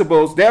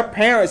principles, their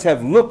parents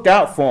have looked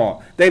out for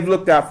them. They've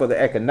looked out for the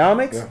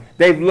economics. Yeah.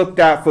 They've looked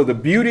out for the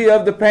beauty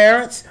of the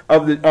parents,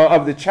 of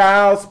the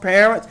child's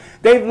parents.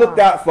 They've looked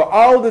out for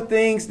all the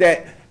things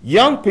that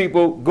young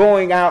people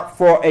going out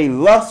for a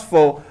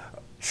lustful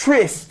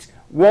tryst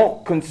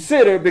won't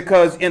consider,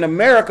 because in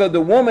America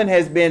the woman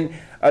has been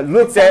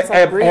looked at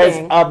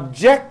as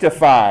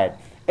objectified.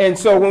 And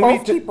so when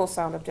both people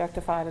sound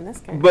objectified in this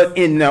case. But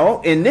in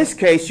this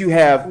case you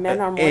have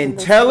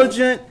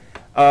intelligent,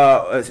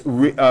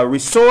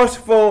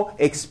 resourceful,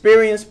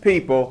 experienced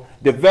people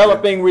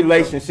developing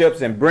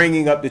relationships and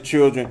bringing up the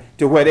children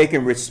to where they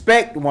can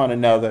respect one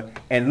another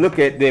and look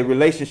at the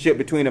relationship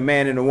between a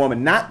man and a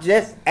woman not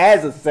just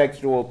as a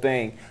sexual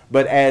thing,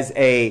 but as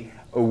a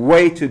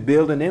way to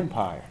build an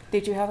empire.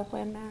 Did you have a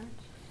planned marriage?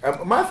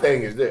 My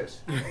thing is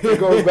this. It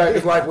goes back,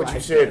 it's like what you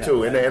said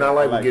too, and I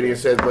like what Gideon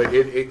says, but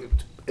it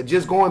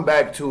just going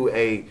back to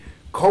a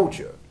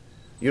culture.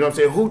 You know what I'm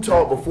saying? Who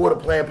taught before the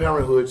Planned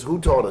Parenthoods? Who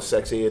taught us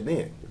sex ed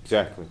then?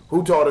 Exactly.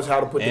 Who taught us how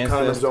to put the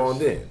condoms on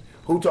then?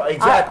 Who taught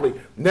exactly?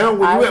 Now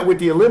when you went with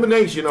the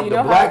elimination of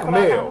the black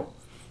male,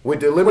 with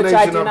the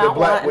elimination of the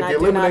black, with the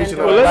elimination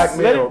of the black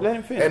male,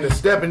 and the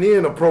stepping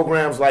in of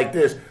programs like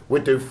this,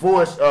 with the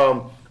forced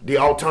the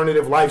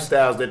alternative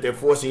lifestyles that they're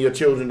forcing your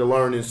children to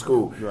learn in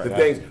school. Right. The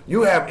things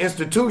you have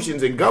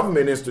institutions and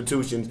government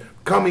institutions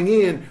coming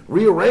in,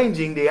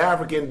 rearranging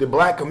the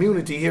black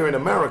community here in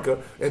America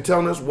and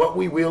telling us what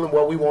we will and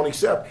what we won't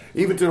accept.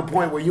 Even to the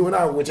point where you and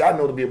I, which I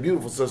know to be a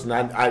beautiful sister,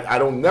 and I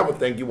don't never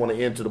think you want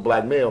to enter the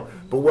black male,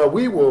 but where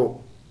we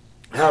will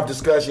have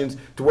discussions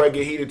to where it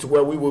get heated, to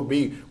where we will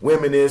be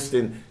womenist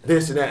and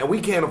this and that, and we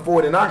can't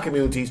afford in our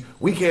communities,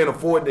 we can't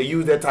afford to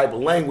use that type of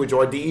language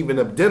or to even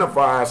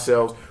identify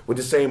ourselves with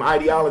the same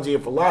ideology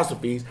and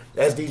philosophies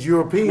as these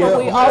Europeans. Well,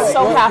 we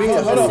also have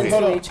to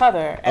listen to each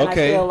other, and I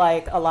feel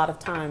like a lot of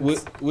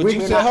times what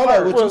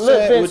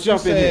you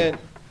said,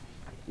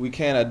 we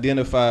can't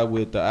identify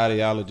with the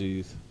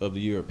ideologies of the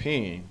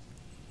Europeans.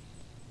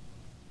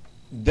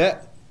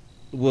 That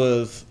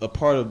was a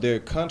part of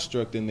their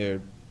construct in their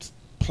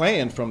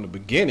plan from the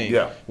beginning.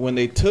 When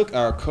they took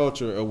our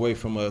culture away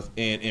from us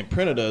and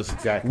imprinted us.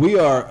 We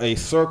are a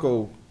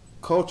circle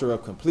culture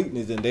of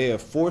completeness, and they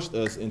have forced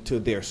us into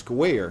their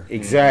square.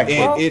 And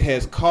it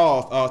has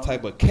caused all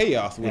type of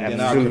chaos within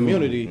our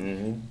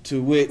community,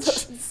 to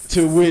which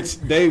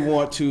they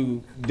want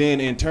to then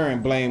in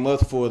turn blame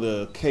us for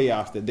the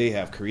chaos that they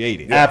have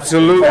created. But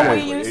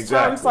we use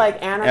terms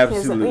like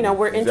anarchism. You know,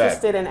 we're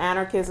interested in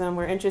anarchism,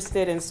 we're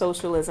interested in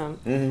socialism,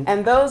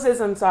 and those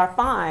isms are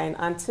fine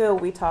until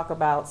we talk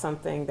about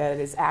something that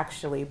is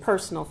actually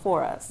personal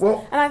for us.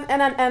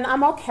 And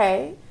I'm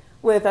okay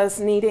with us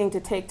needing to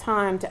take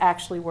time to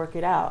actually work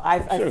it out. I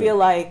feel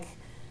like,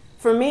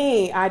 for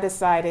me, I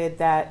decided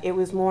that it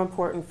was more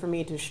important for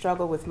me to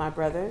struggle with my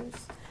brothers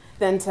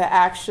than to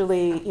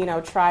actually, you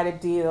know, try to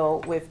deal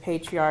with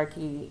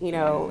patriarchy, you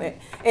know,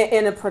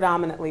 in a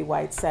predominantly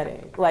white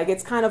setting. Like,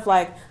 it's kind of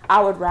like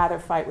I would rather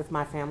fight with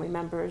my family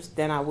members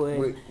than I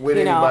would with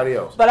anybody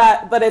else.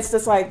 But it's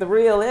just like the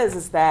real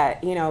is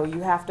that, you know,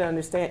 you have to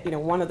understand, you know,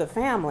 one of the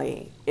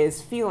family is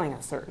feeling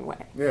a certain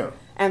way.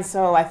 And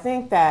so I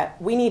think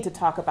that we need to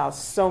talk about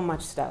so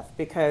much stuff,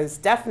 because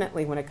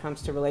definitely when it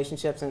comes to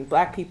relationships, and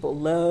black people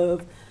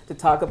love to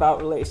talk about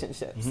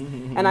relationships.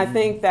 And I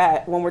think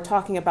that when we're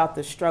talking about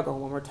the struggle,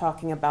 when we're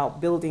talking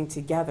about building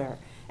together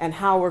and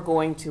how we're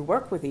going to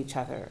work with each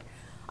other,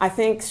 I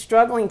think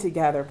struggling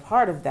together,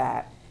 part of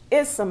that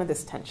is some of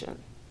this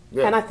tension.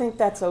 And I think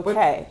that's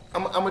okay. But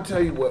I'm going to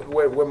tell you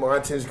where my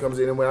attention comes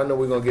in, and when I know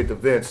we're going to get to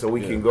Vince so we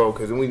can go,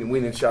 because we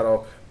didn't shout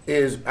off,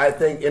 is I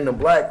think in the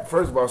black,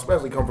 first of all,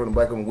 especially come from the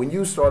black woman, when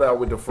you start out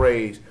with the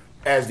phrase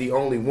as the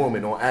only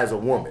woman or as a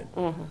woman,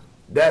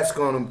 that's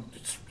going to,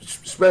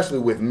 especially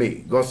with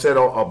me, going to set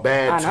a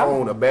bad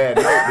tone, a bad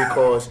note,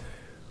 because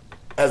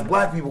as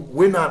black people,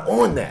 we're not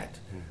on that.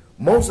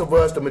 Most of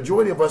us, the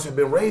majority of us, have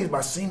been raised by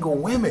single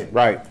women.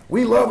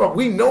 We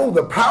know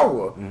the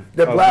power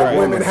that black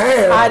women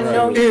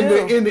have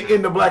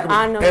in the black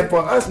community. And for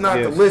us not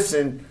to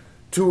listen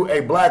to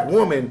a black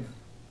woman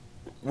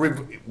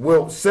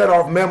will set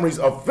off memories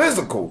of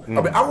physical. I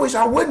mean, I wish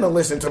I wouldn't have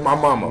listened to my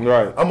mama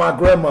or my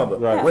grandmother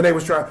when they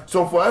was trying.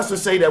 So for us to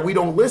say that we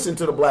don't listen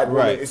to the black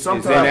woman, it's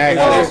sometimes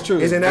that's true.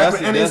 It's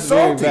inaccurate and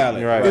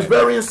insulting. It's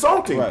very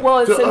insulting. Well,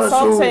 it's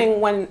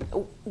insulting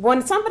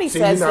when somebody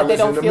says that they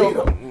don't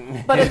feel.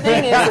 But the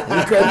thing is, I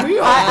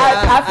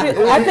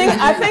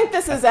think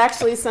this is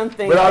actually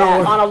something that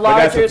on a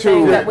larger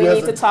thing that we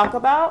need to talk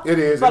about. It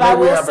is. But I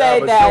will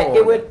say that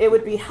it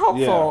would be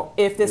helpful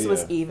if this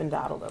was evened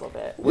out a little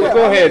bit. Well,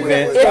 go ahead,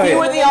 Vince. If you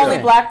were the only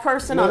black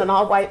person on an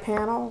all-white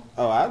panel.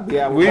 Oh, I'd be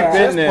out. We've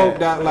been there.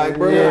 Poked out like,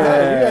 bro, you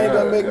ain't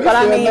gonna make me But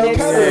I feel mean, no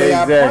kind of way.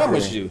 I exactly.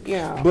 promise you.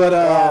 Yeah. But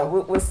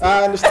we'll see.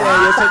 I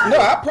understand. Your sense. No,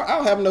 I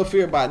don't have no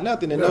fear about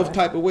nothing and no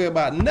type of way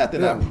about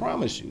nothing. I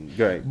promise you.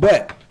 Great.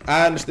 But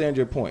I understand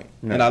your point,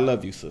 and I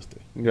love you, sister.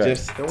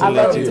 Just to I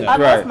let love you you. know. I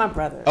love my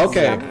brothers.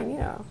 Okay. I mean,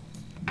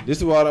 This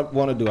is what I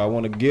want to do. I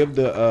want to give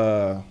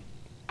the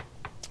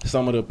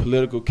some of the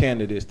political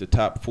candidates, the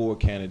top 4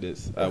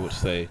 candidates, I would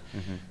say,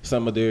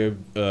 some of their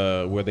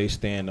where they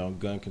stand on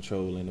gun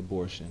control and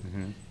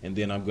abortion, and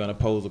then I'm going to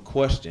pose a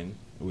question.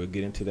 We'll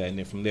get into that, and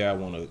then from there, I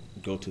want to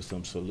go to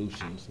some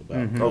solutions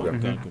about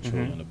gun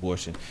control and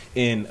abortion.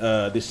 And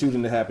the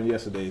shooting that happened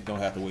yesterday is gonna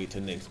have to wait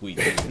till next week.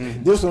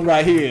 This one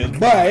right here is,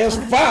 it's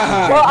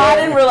fire. Well, I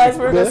didn't realize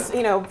we were just,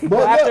 people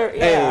after.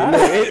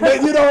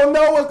 But you don't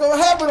know what's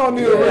gonna happen on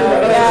the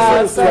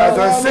arena.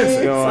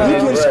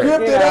 You can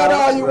script it out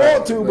how you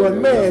want to, but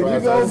man, you're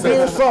gonna be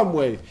in some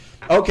way.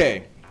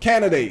 Okay,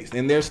 candidates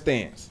and their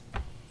stance.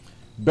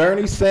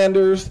 Bernie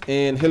Sanders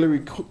and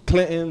Hillary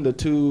Clinton, the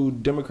 2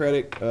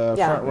 Democratic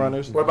front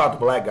runners. What about the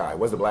black guy?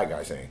 What's the black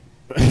guy saying?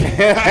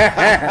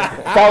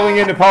 Falling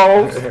in the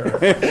polls.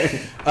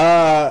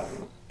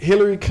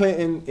 Hillary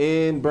Clinton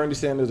and Bernie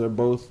Sanders are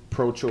both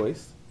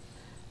pro-choice.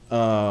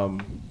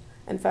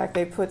 In fact,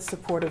 they put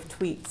supportive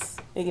tweets.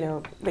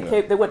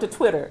 They went to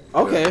Twitter.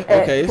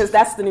 Okay. Because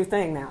that's the new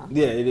thing now.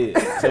 Yeah, it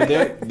is. So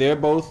they're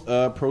both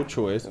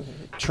pro-choice.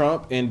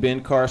 Trump and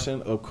Ben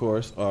Carson, of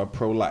course, are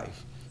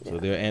pro-life. So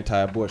they're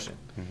anti-abortion.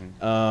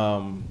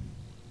 On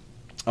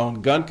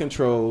gun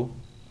control,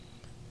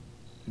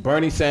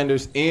 Bernie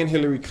Sanders and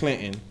Hillary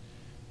Clinton,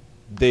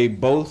 they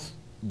both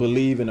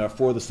believe and are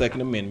for the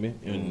Second Amendment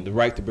and the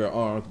right to bear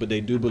arms, but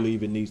they do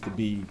believe it needs to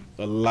be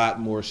a lot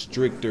more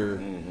stricter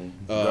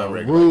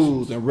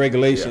rules and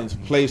regulations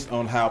placed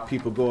on how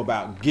people go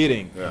about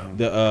getting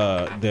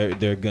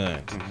their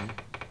guns.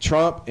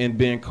 Trump and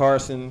Ben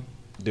Carson,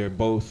 they're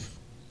both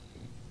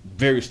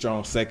very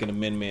strong Second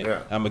Amendment.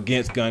 I'm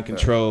against gun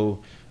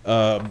control.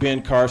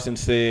 Ben Carson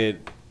said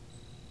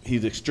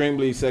he's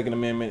extremely Second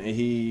Amendment, and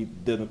he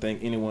doesn't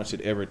think anyone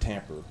should ever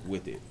tamper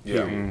with it.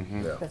 How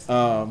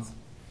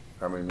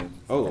many minutes?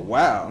 Oh,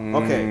 wow.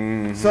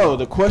 Okay. So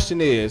the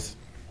question is,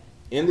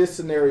 in this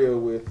scenario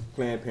with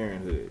Planned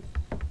Parenthood,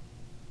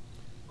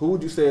 who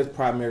would you say is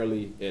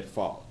primarily at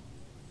fault?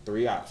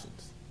 3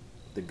 options.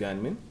 The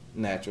gunman,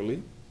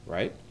 naturally,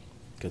 right?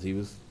 Because he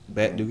was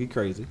bat doogie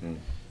crazy.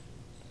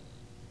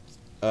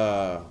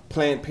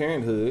 Planned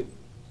Parenthood,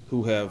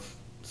 who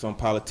some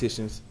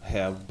politicians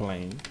have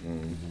blamed.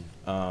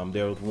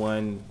 There was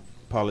one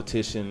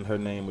politician, her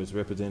name was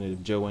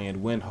Representative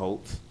Joanne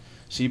Windholtz.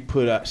 She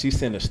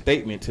sent a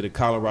statement to the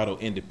Colorado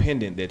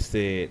Independent that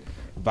said,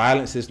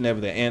 violence is never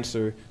the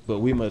answer, but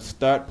we must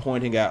start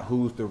pointing out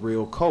who's the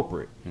real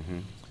culprit.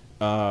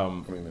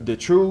 The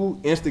true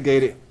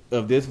instigator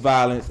of this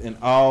violence and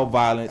all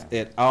violence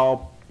at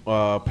all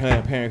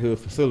Planned Parenthood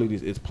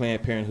facilities is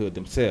Planned Parenthood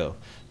themselves.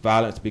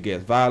 Violence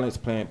begets violence.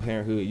 Planned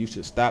Parenthood, you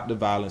should stop the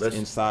violence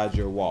inside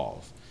your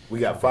walls. We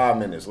got 5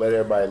 minutes. Let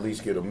everybody at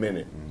least get a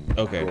minute.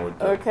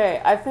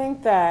 Okay. I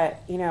think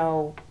that,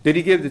 Did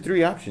he give the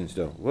 3 options,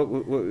 though?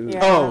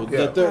 Planned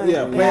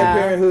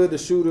Parenthood, the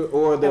shooter,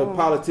 or the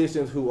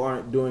politicians who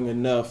aren't doing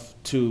enough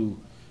to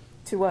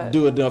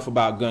do enough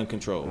about gun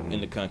control in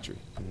the country.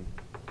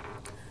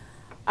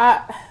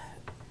 I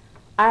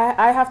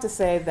have to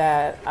say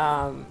that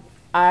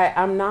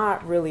I'm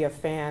not really a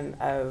fan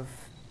of,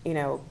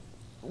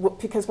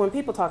 because when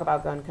people talk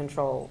about gun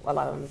control, a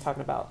lot of them are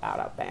talking about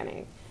out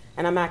banning,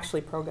 and I'm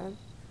actually pro-gun.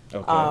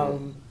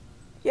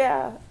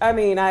 I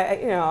mean,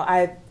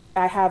 I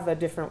have a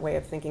different way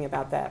of thinking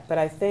about that, but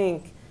I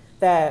think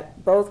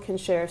that both can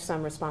share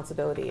some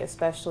responsibility,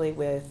 especially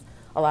with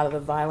a lot of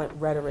the violent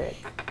rhetoric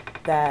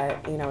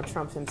that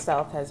Trump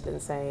himself has been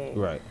saying,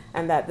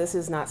 and that this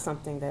is not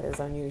something that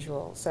is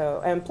unusual.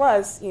 So, and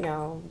plus,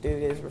 dude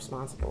is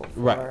responsible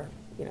for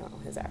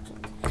his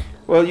actions.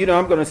 Well,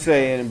 I'm going to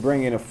say and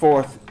bring in a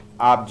 4th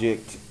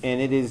object,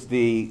 and it is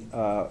the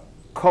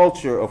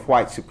culture of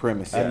white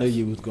supremacy. I knew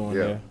you was going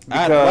there.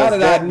 Why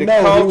did I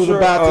know he was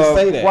about to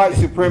say that? White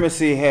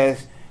supremacy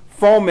has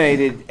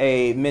fomented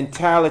a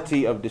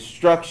mentality of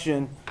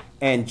destruction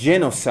and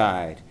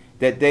genocide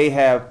that they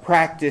have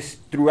practiced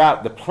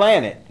throughout the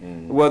planet,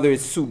 whether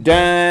it's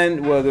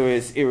Sudan, whether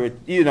it's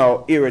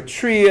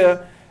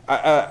Eritrea,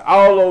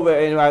 all over,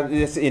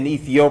 in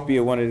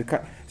Ethiopia, one of the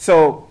countries.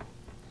 So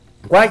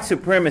white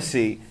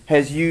supremacy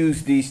has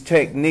used these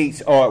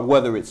techniques, or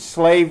whether it's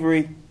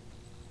slavery,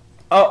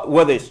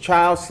 whether it's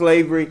child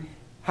slavery,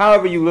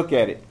 however you look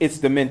at it, it's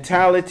the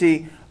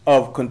mentality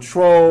of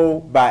control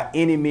by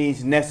any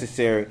means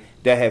necessary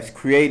that has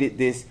created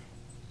this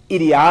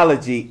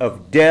ideology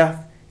of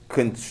death,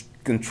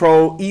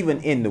 control,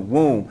 even in the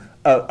womb.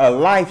 A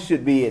life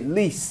should be at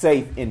least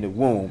safe in the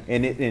womb,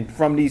 and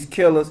from these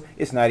killers,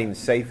 it's not even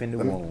safe in the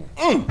womb.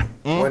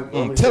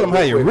 Tell them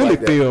how you really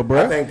feel,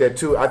 bro. I think that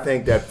too. I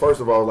think that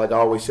first of all, like I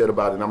always said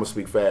about it, and I'm gonna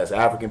speak fast.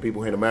 African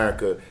people here in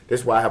America,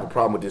 that's why I have a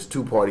problem with this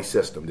two-party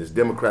system, this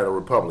Democrat or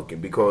Republican,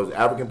 because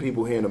African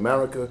people here in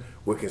America,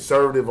 we're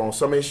conservative on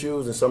some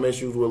issues, and some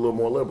issues we're a little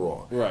more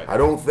liberal on. Right. I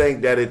don't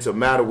think that it's a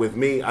matter with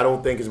me. I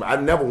don't think it's. I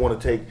never want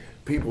to take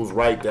people's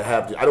right to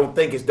have. I don't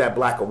think it's that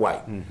black or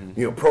white.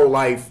 You know,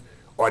 pro-life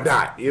or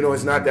not. You know,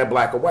 it's not that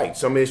black or white.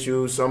 Some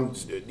issues,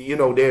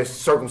 there's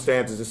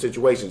circumstances and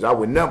situations. I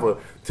would never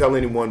tell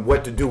anyone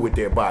what to do with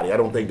their body. I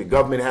don't think the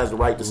government has the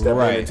right to step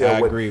in and tell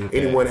what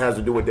anyone has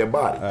to do with their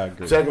body.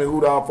 Secondly,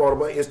 who the all fault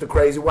about? It's the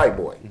crazy white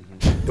boy.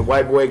 The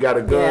white boy got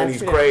a gun.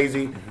 He's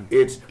crazy.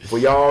 It's for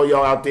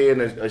y'all out there,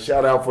 and a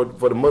shout out for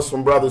the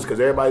Muslim brothers, because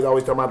everybody's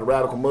always talking about the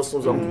radical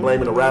Muslims. I'm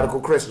blaming the radical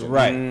Christian.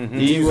 Right.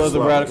 He was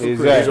a radical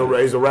Christian.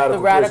 He's a radical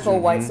the radical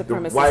Christian. white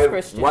supremacist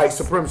Christian. White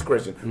supremacist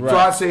Christian. Right. So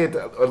I say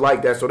it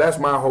like that. So that's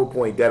my whole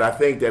point, that I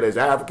think that as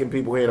African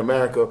people here in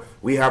America,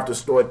 we have to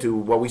start to,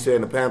 what we say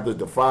in the Panthers,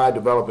 defy,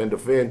 develop, and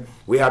defend.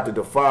 We have to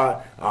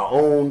defy our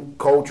own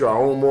culture, our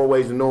own more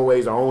ways and no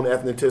ways, our own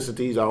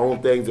ethnicities, our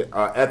own things,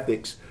 our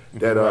ethics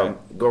that are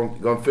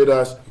going to fit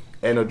us,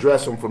 and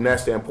address them from that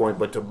standpoint.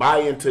 But to buy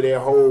into their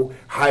whole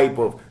hype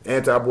of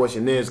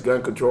anti-abortion this,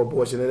 gun control,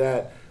 abortion, and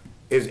that,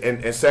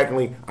 and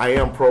secondly, I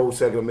am pro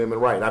Second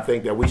Amendment right. I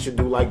think that we should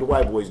do like the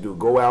white boys do.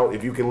 Go out,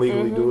 if you can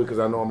legally do it, because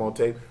I know I'm on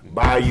tape,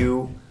 buy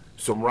you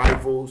some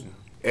rifles,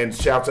 and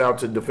shouts out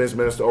to Defense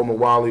Minister Omar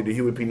Wally, the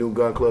Huey P. Newton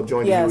Gun Club.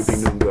 Join the Huey P.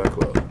 Newton Gun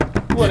Club.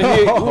 We want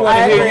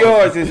to hear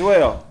yours as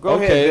well. Go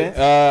ahead, Vince.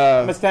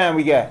 How much time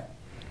we got?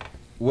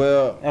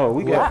 Well,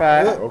 we got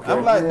 5. Okay.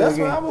 I'm like, that's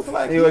what I was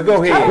like. Anyway,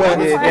 go ahead.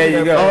 There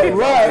you go.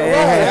 Right.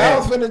 I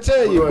was finna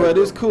tell you, but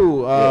it's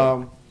cool.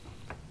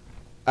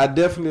 I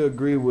definitely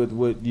agree with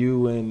what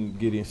you and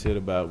Gideon said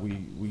about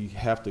we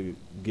have to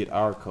get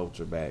our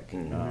culture back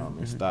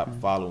and stop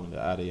following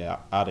the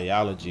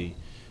ideology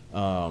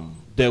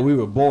that we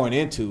were born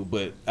into.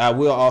 But I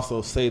will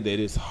also say that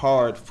it's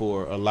hard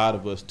for a lot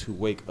of us to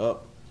wake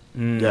up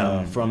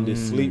from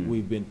this sleep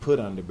we've been put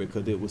under,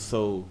 because it was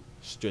so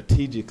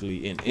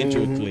strategically and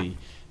intricately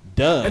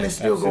done, and it's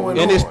still going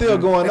on. And it's still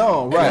going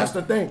on, right? And that's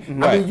the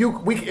thing. I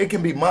mean, it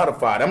can be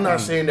modified. I'm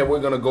not saying that we're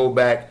going to go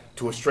back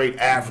to a straight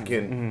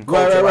African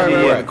culture.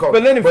 Right.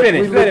 But let him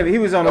finish. He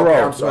was on the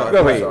road. I'm sorry.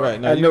 Go ahead.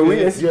 Right. I know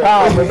it's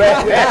powerful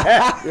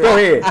back there. Go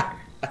ahead.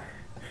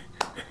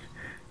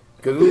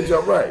 Because we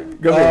jump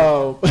right.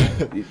 Go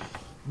ahead.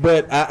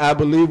 But I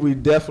believe we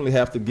definitely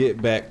have to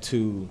get back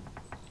to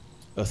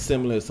a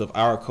semblance of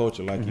our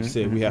culture, like you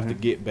said. We have to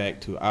get back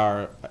to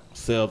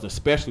ourselves,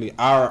 especially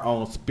our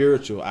own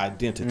spiritual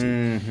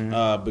identity,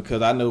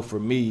 because I know for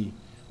me,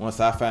 once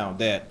I found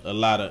that, a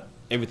lot of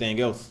everything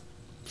else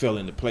fell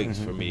into place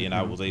for me, and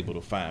I was able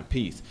to find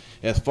peace.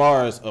 As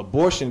far as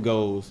abortion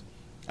goes,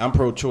 I'm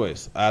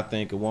pro-choice. I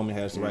think a woman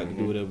has the right to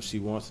do whatever she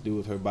wants to do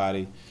with her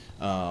body,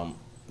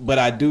 but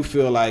I do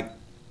feel like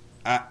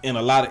in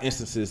a lot of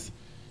instances,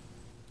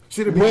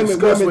 should it be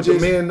discussed with the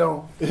men,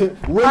 though?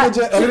 I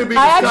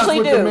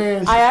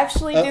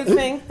actually do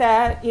think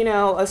that,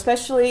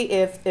 especially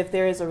if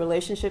there is a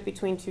relationship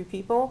between two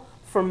people,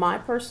 for my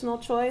personal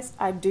choice,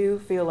 I do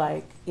feel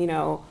like,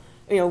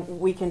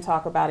 we can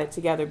talk about it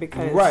together,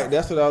 because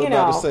that's what I was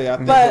about to say. I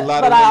think a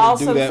lot of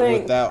women do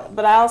that without.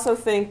 But I also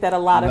think that a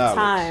lot of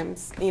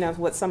times,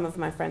 what some of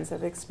my friends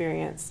have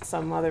experienced,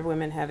 some other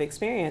women have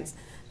experienced,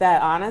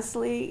 that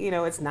honestly,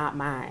 it's not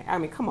mine. I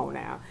mean, come on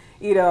now.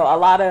 A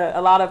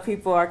lot of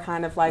people are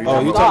kind of like,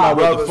 you're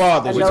talking about the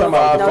fathers. We're talking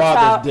about the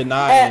fathers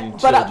denying.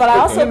 But I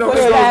also push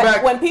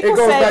that when people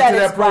say that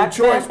it's black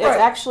men, it's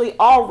actually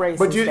all races.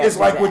 But it's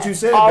like what you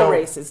said. All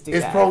races do that.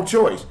 It's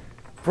pro-choice.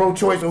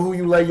 Pro-choice of who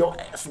you lay your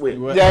ass with.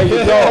 There you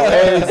go.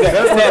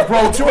 That's where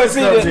pro-choice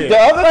comes in. The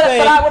other thing,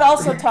 but I would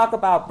also talk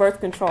about birth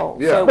control.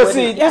 Yeah. So this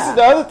is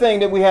the other thing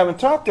that we haven't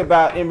talked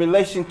about in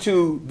relation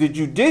to the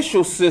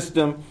judicial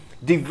system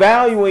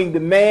devaluing the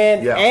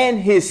man and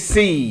his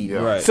seed.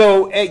 Yeah. Right.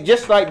 So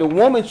just like the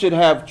woman should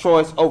have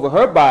choice over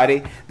her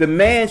body, the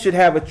man should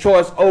have a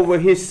choice over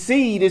his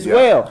seed as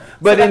well.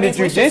 But so in the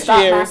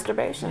judiciary,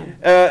 masturbation.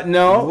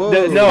 No,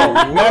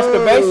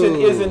 masturbation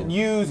isn't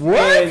used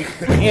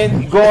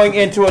in going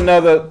into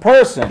another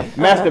person.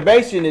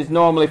 Masturbation is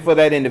normally for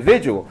that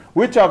individual.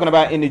 We're talking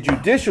about in the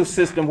judicial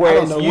system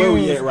where it's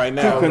used right to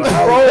now,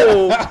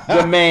 control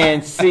the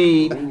man's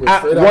seed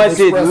once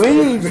it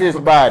leaves his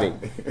body.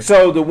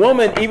 So the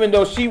woman, even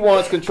though she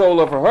wants control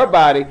over her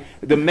body,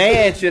 the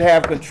man should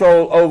have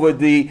control over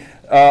the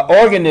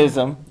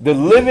organism, the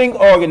living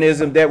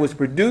organism that was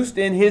produced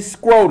in his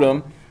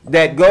scrotum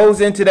that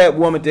goes into that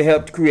woman to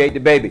help create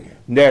the baby.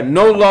 There are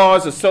no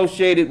laws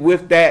associated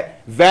with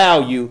that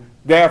value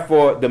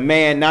Therefore, the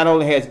man not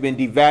only has been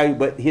devalued,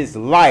 but his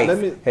life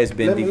has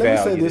been devalued.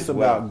 Let me say this as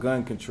well. about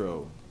gun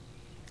control.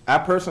 I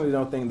personally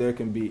don't think there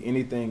can be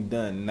anything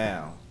done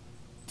now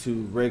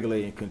to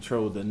regulate and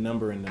control the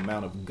number and the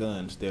amount of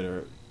guns that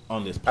are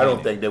on this planet. I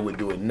don't think they would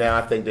do it now.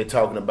 I think they're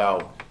talking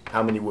about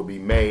how many would be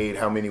made,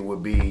 how many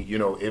would be,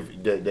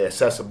 if the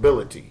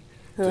accessibility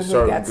to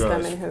certain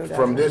guns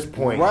from this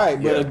point.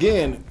 Right, but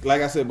again,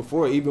 like I said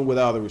before, even with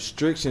all the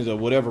restrictions or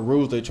whatever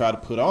rules they try to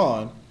put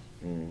on,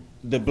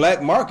 the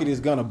black market is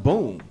going to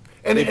boom.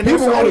 And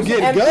people want to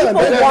get guns,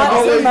 they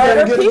want to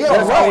murder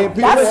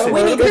people.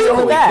 We need to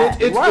do that.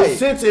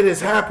 Since it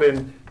has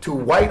happened to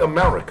white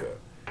America,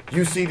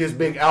 you see this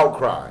big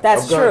outcry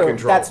That's of gun true.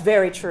 control. That's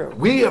very true.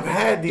 We have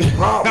had these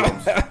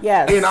problems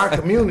in our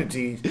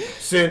communities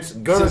since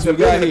guns have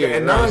been here.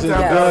 And 9 times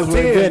out of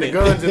 10, the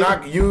guns that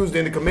are used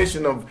in the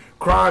commission of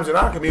crimes in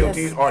our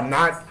communities are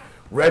not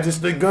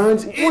registered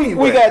guns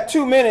anyway. We got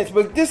 2 minutes,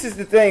 but this is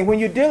the thing. When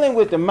you're dealing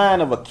with the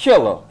mind of a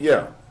killer,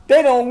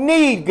 they don't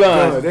need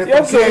guns.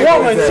 There's a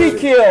woman, she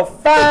killed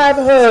 5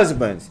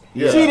 husbands. She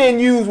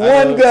didn't use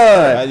one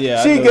gun.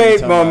 She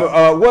gave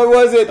what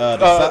was it?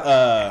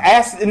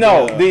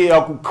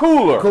 The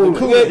cooler.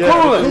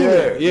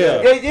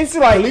 It's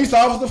like police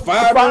officer,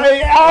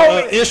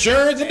 fire,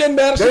 insurance. It didn't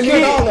matter. She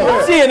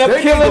ended up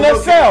killing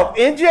herself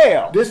in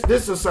jail.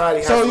 This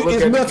society has to look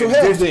it's at mental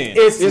health. Then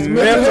it's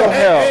mental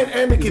health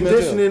and the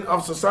conditioning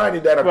of society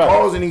that are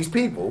causing these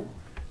people.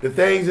 The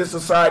things in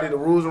society, the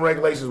rules and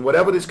regulations,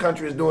 whatever this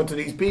country is doing to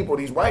these people,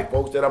 these white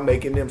folks, that are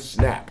making them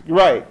snap.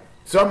 Right.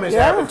 Something has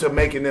happened to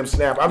making them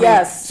snap. I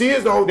mean, see,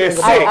 here's the whole thing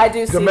about I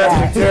do see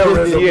domestic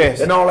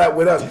terrorism and all that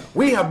with us.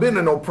 We have been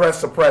an oppressed,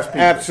 suppressed people.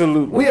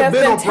 Absolutely. We have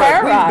been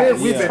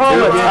oppressed. We've been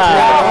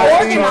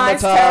terrorized.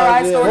 Organized,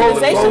 terrorized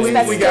organizations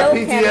that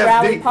still can't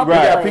rally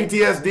publicly. We got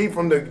PTSD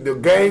from the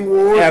gang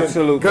wars.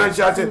 Absolutely. And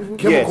gunshots and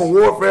chemical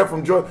warfare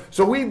from drug.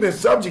 So we've been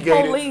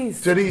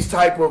subjugated to these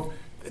type of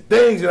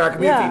things in our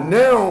community.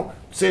 Now,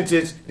 since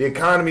the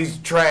economy's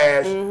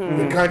trash,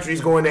 the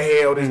country's going to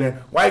hell,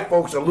 white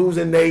folks are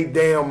losing their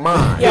damn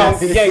mind. Go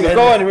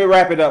ahead and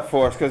wrap it up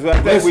for us, because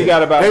I think we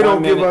got about 1 minute. They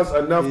don't give us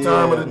enough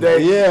time of the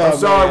day. I'm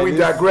sorry we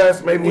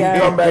digress. Maybe we can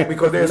come back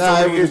because there's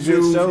so many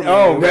issues.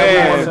 Oh,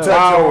 man. It's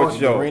our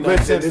show.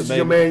 Listen, this is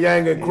your man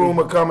Yang and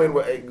Kruma coming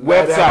with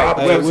website.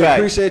 We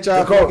appreciate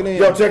y'all coming in.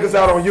 Yo, check us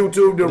out on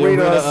YouTube, The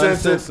Arena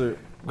Uncensored.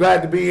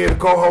 Glad to be here to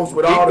co-host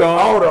with all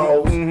the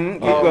hosts.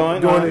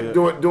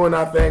 Doing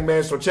our thing,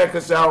 man. So check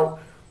us out.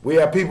 We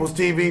have People's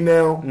TV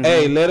now.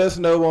 Hey, let us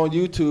know on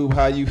YouTube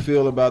how you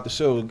feel about the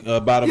show,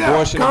 about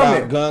abortion,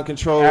 about gun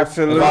control,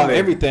 about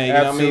everything. You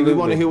know what I mean? We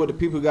want to hear what the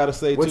people got to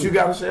say, What you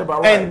got to say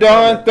about And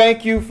Don,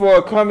 thank you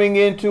for coming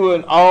into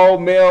an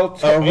all-male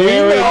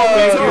area.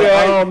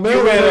 I'm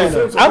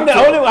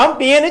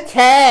being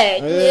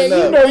attacked.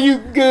 You know you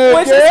good.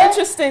 Which is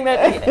interesting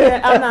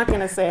that I'm not going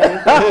to say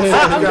anything.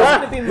 I'm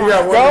going to be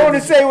modest. Go on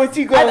and say what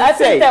you going to say. I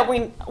think that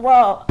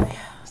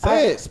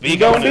say it. Speak.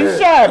 Don't be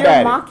shy about it.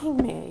 You're mocking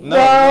me. No.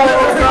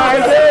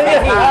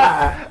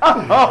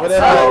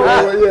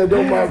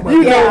 Don't mock me.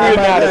 You know we're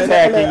not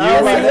attacking you.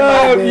 We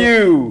love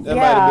you.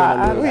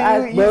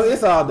 Well,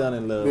 it's all done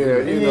in love. We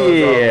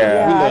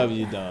love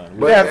you,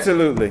 Don.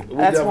 Absolutely.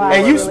 That's why.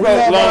 And you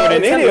spoke longer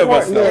than any of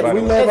us.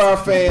 We love our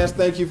fans.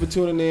 Thank you for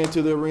tuning in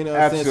to the Arena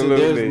Uncensored.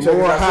 There's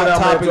more hot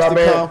topics to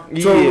come.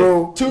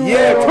 Two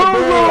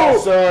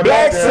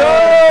Black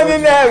Sun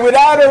in that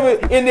without him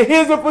in the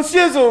hizzle for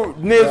shizzle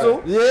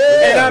nizzle.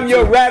 And I'm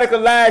your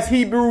radicalized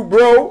Hebrew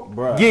bro,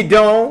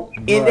 Gidon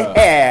in the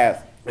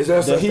half. Is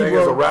there such thing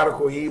as a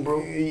radical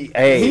Hebrew?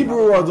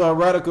 Hebrew was a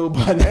radical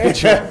by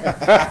nature.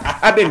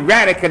 I've been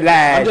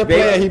radicalized. I'm just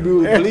playing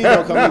Hebrew. Please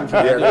don't come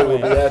from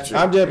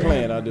I'm just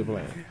playing.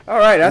 All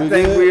right, I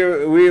think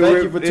we're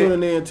Thank you for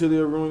tuning in to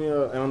the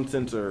Arena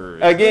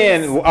Uncensored.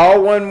 Again,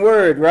 all one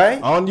word,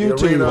 right? On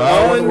YouTube.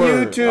 On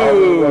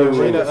YouTube.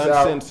 Arena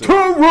Uncensored.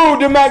 Turu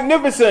the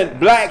Magnificent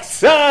Black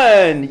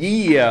Sun.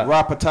 Yeah.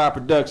 Rapata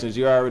Productions.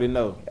 You already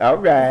know. All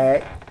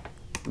right.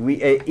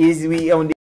 We on the